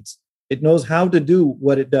it needs. It knows how to do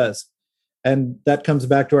what it does. And that comes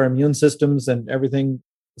back to our immune systems and everything.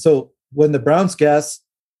 So when the Brown's gas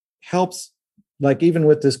helps, like even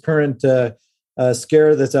with this current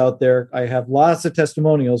scare that's out there, I have lots of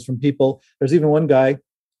testimonials from people. There's even one guy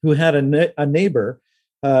who had a neighbor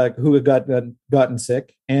who had gotten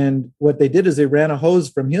sick. And what they did is they ran a hose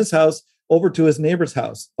from his house over to his neighbor's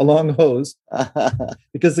house, a long hose,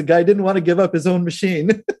 because the guy didn't want to give up his own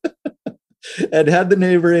machine and had the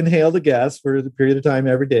neighbor inhale the gas for the period of time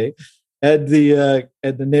every day. And the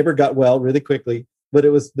neighbor got well really quickly. But it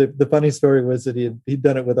was the funny story was that he'd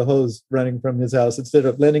done it with a hose running from his house instead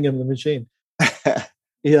of lending him the machine.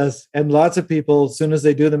 Yes. And lots of people, as soon as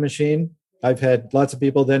they do the machine, I've had lots of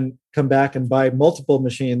people then come back and buy multiple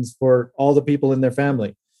machines for all the people in their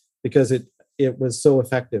family because it was so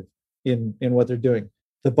effective in what they're doing.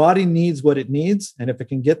 The body needs what it needs. And if it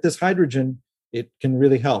can get this hydrogen, it can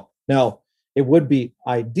really help. Now, it would be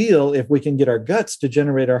ideal if we can get our guts to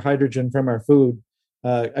generate our hydrogen from our food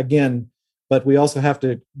again. But we also have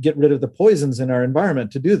to get rid of the poisons in our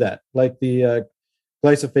environment to do that, like the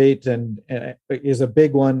glyphosate and is a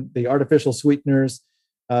big one, the artificial sweeteners,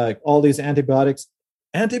 all these antibiotics.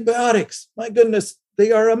 Antibiotics, my goodness,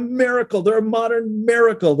 they are a miracle. They're a modern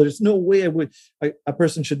miracle. There's no way a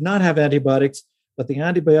person should not have antibiotics, but the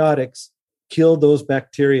antibiotics kill those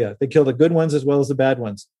bacteria. They kill the good ones as well as the bad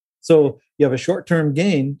ones. So you have a short-term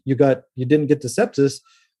gain. You didn't get to sepsis,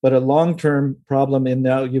 but a long-term problem in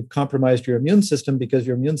now you've compromised your immune system because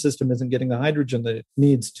your immune system isn't getting the hydrogen that it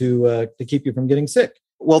needs to keep you from getting sick.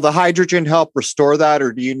 Will the hydrogen help restore that,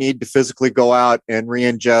 or do you need to physically go out and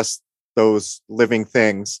re-ingest those living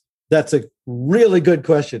things? That's a really good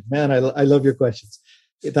question. Man, I love your questions.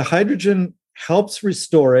 The hydrogen helps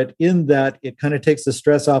restore it in that it kind of takes the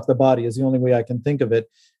stress off the body is the only way I can think of it.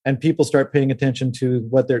 And people start paying attention to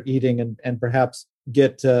what they're eating and perhaps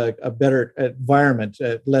get a better environment,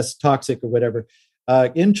 less toxic or whatever.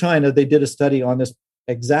 In China, they did a study on this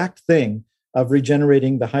exact thing of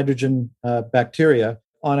regenerating the hydrogen bacteria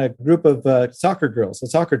on a group of soccer girls, a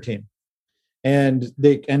soccer team. And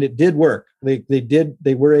it did work.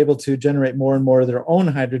 They were able to generate more and more of their own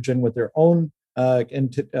hydrogen with their own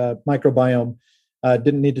microbiome.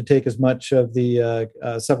 Didn't need to take as much of the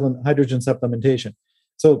hydrogen supplementation.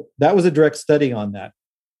 So that was a direct study on that.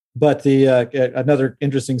 But another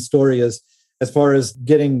interesting story is, as far as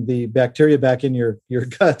getting the bacteria back in your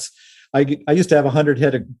guts, I used to have 100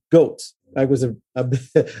 head of goats. I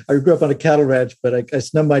grew up on a cattle ranch, but I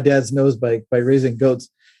snubbed my dad's nose by raising goats.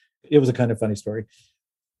 It was a kind of funny story.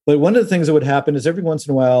 But one of the things that would happen is every once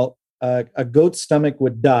in a while, a goat's stomach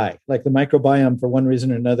would die, like the microbiome for one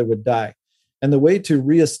reason or another would die. And the way to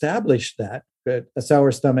reestablish that, a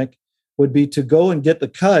sour stomach, would be to go and get the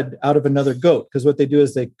cud out of another goat. Because what they do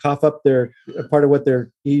is they cough up their part of what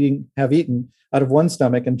they're have eaten out of one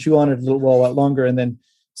stomach and chew on it a little while longer and then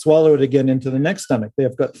swallow it again into the next stomach. They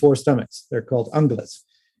have got 4 stomachs. They're called ungulates.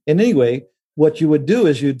 And anyway, what you would do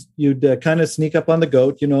is you'd kind of sneak up on the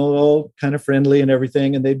goat, all kind of friendly and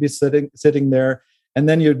everything, and they'd be sitting there. And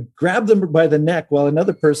then you'd grab them by the neck while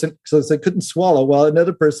another person, so they couldn't swallow, while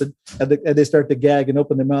another person, and they start to gag and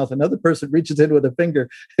open their mouth. Another person reaches in with a finger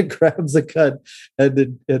and grabs the cud,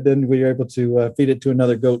 and then we are able to feed it to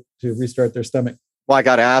another goat to restart their stomach. Well, I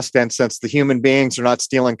got to ask then, since the human beings are not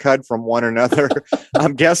stealing cud from one another,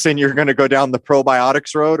 I'm guessing you're going to go down the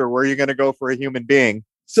probiotics road, or where are you going to go for a human being?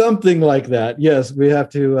 Something like that. Yes, we have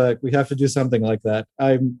to do something like that.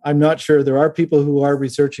 I'm not sure. There are people who are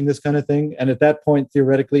researching this kind of thing, and at that point,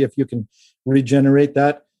 theoretically, if you can regenerate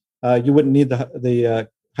that, you wouldn't need the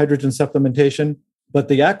hydrogen supplementation. But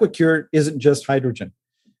the AquaCure isn't just hydrogen.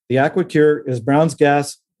 The AquaCure is Brown's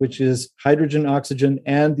gas, which is hydrogen, oxygen,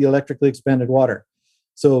 and the electrically expanded water.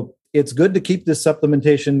 So it's good to keep this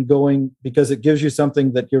supplementation going because it gives you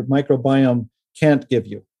something that your microbiome can't give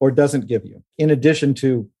you or doesn't give you, in addition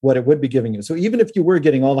to what it would be giving you. So even if you were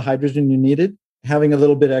getting all the hydrogen you needed, having a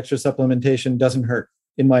little bit extra supplementation doesn't hurt,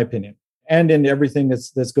 in my opinion. and in everything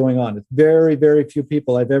that's going on. It's very, very few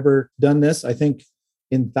people I've ever done this. I think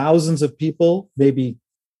in thousands of people, maybe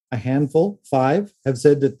a handful, 5, have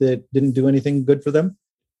said that it didn't do anything good for them.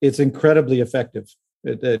 It's incredibly effective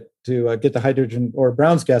to get the hydrogen or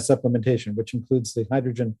Brown's gas supplementation, which includes the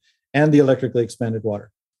hydrogen and the electrically expanded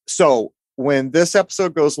water. So when this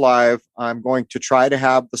episode goes live, I'm going to try to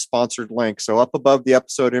have the sponsored link. So up above the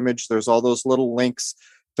episode image, there's all those little links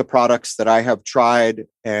to products that I have tried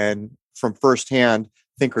and from firsthand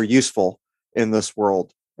think are useful in this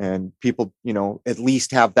world. And people, at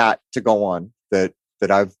least have that to go on, that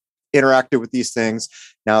I've interacted with these things.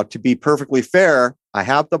 Now, to be perfectly fair, I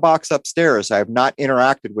have the box upstairs. I have not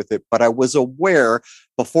interacted with it, but I was aware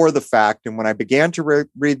before the fact. And when I began to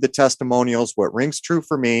read the testimonials, what rings true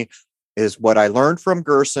for me is what I learned from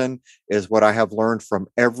Gerson is what I have learned from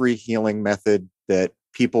every healing method that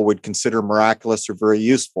people would consider miraculous or very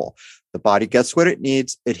useful. The body gets what it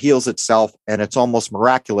needs, it heals itself, and it's almost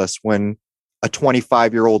miraculous when a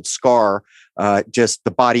 25-year-old scar, just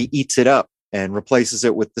the body eats it up and replaces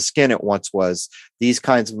it with the skin it once was. These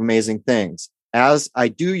kinds of amazing things. As I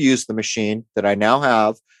do use the machine that I now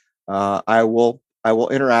have, I will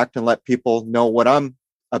interact and let people know what I'm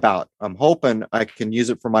about. I'm hoping I can use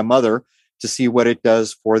it for my mother to see what it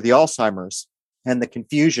does for the Alzheimer's and the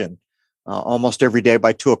confusion. Almost every day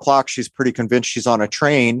by 2:00, she's pretty convinced she's on a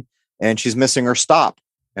train and she's missing her stop.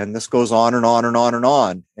 And this goes on and on and on and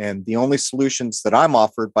on. And the only solutions that I'm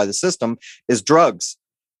offered by the system is drugs.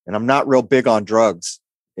 And I'm not real big on drugs.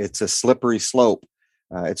 It's a slippery slope.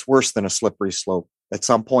 It's worse than a slippery slope. At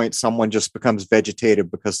some point, someone just becomes vegetative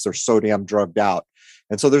because they're so damn drugged out.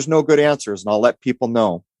 And so there's no good answers, and I'll let people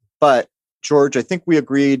know. But George, I think we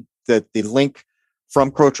agreed that the link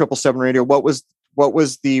from Crow 777 Radio, what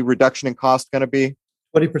was the reduction in cost going to be?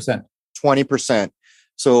 20%. 20%.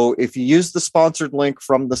 So if you use the sponsored link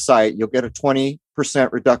from the site, you'll get a 20%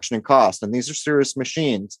 reduction in cost. And these are serious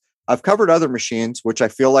machines. I've covered other machines, which I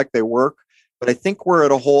feel like they work, but I think we're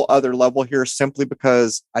at a whole other level here simply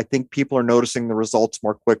because I think people are noticing the results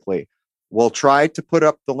more quickly. We'll try to put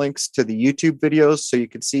up the links to the YouTube videos so you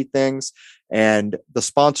can see things and the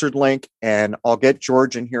sponsored link, and I'll get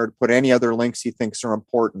George in here to put any other links he thinks are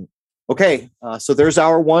important. Okay, so there's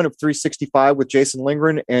hour 1 of 365 with Jason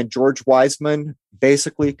Lindgren and George Wiseman,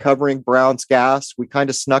 basically covering Brown's gas. We kind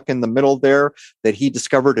of snuck in the middle there that he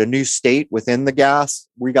discovered a new state within the gas.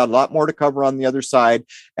 We got a lot more to cover on the other side,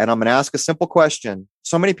 and I'm going to ask a simple question.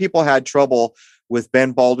 So many people had trouble with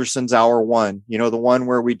Ben Balderson's hour 1, the one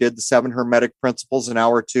where we did the 7 Hermetic principles in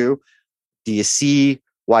hour 2. Do you see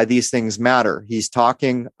why these things matter? He's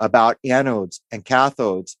talking about anodes and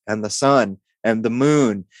cathodes and the sun and the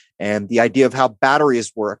moon and the idea of how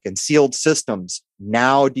batteries work and sealed systems.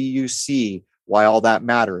 Now do you see why all that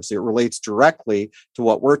matters? It relates directly to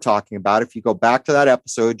what we're talking about. If you go back to that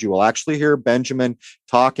episode, you will actually hear Benjamin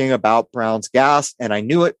talking about Brown's gas. And I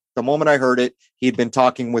knew it the moment I heard it. He'd been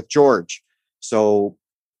talking with George. So,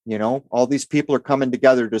 all these people are coming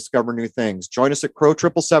together to discover new things. Join us at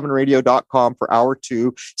crow777radio.com for hour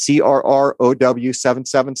 2,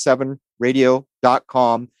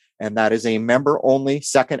 CRROW777radio.com. And that is a member-only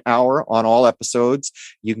second hour on all episodes.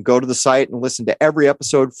 You can go to the site and listen to every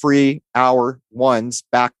episode free, hour 1s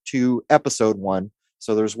back to episode 1.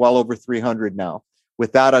 So there's well over 300 now.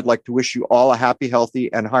 With that, I'd like to wish you all a happy,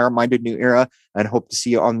 healthy, and higher-minded new era, and hope to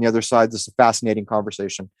see you on the other side. This is a fascinating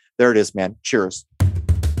conversation. There it is, man. Cheers.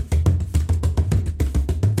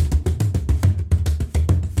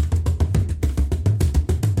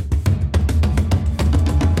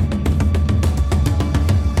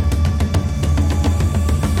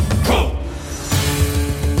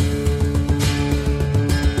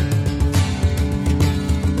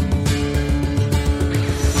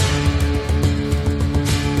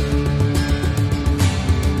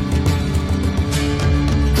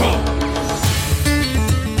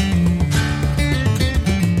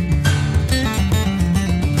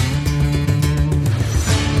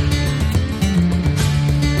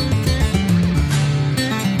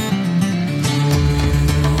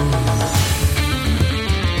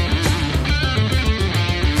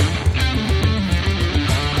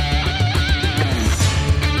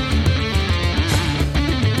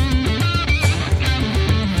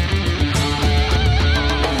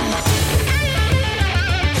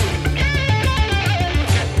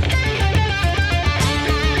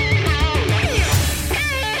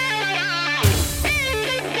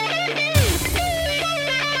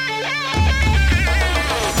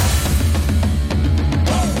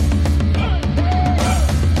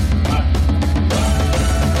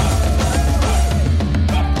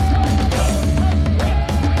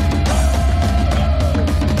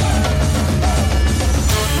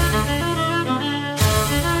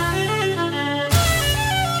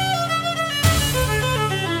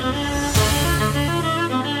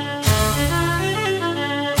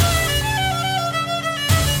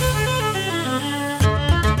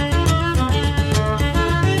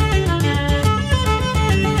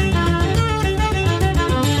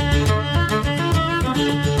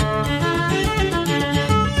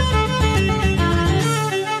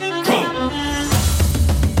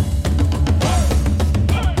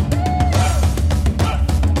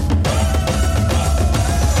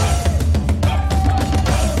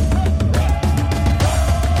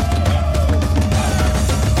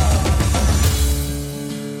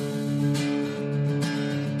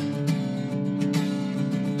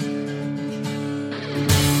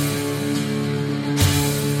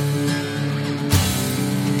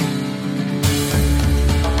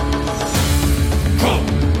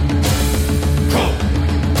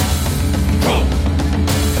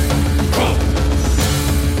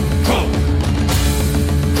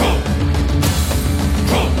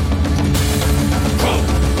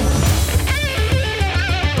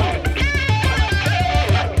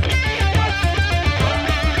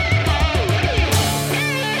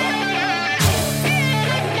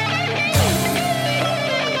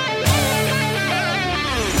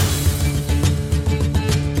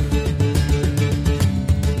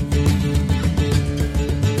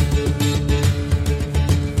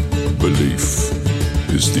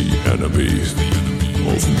 is the enemy.